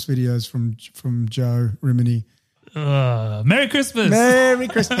octopus videos from Joe Rimini. Merry Christmas. Merry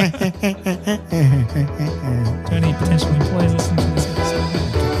Christmas. To any potential employees listening to this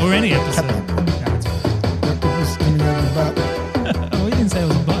episode. Or any episode. Octopus coming out of the butt. Oh, we didn't say it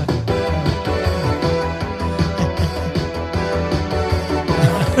was a butt.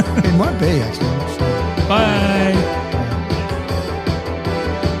 It might be, actually.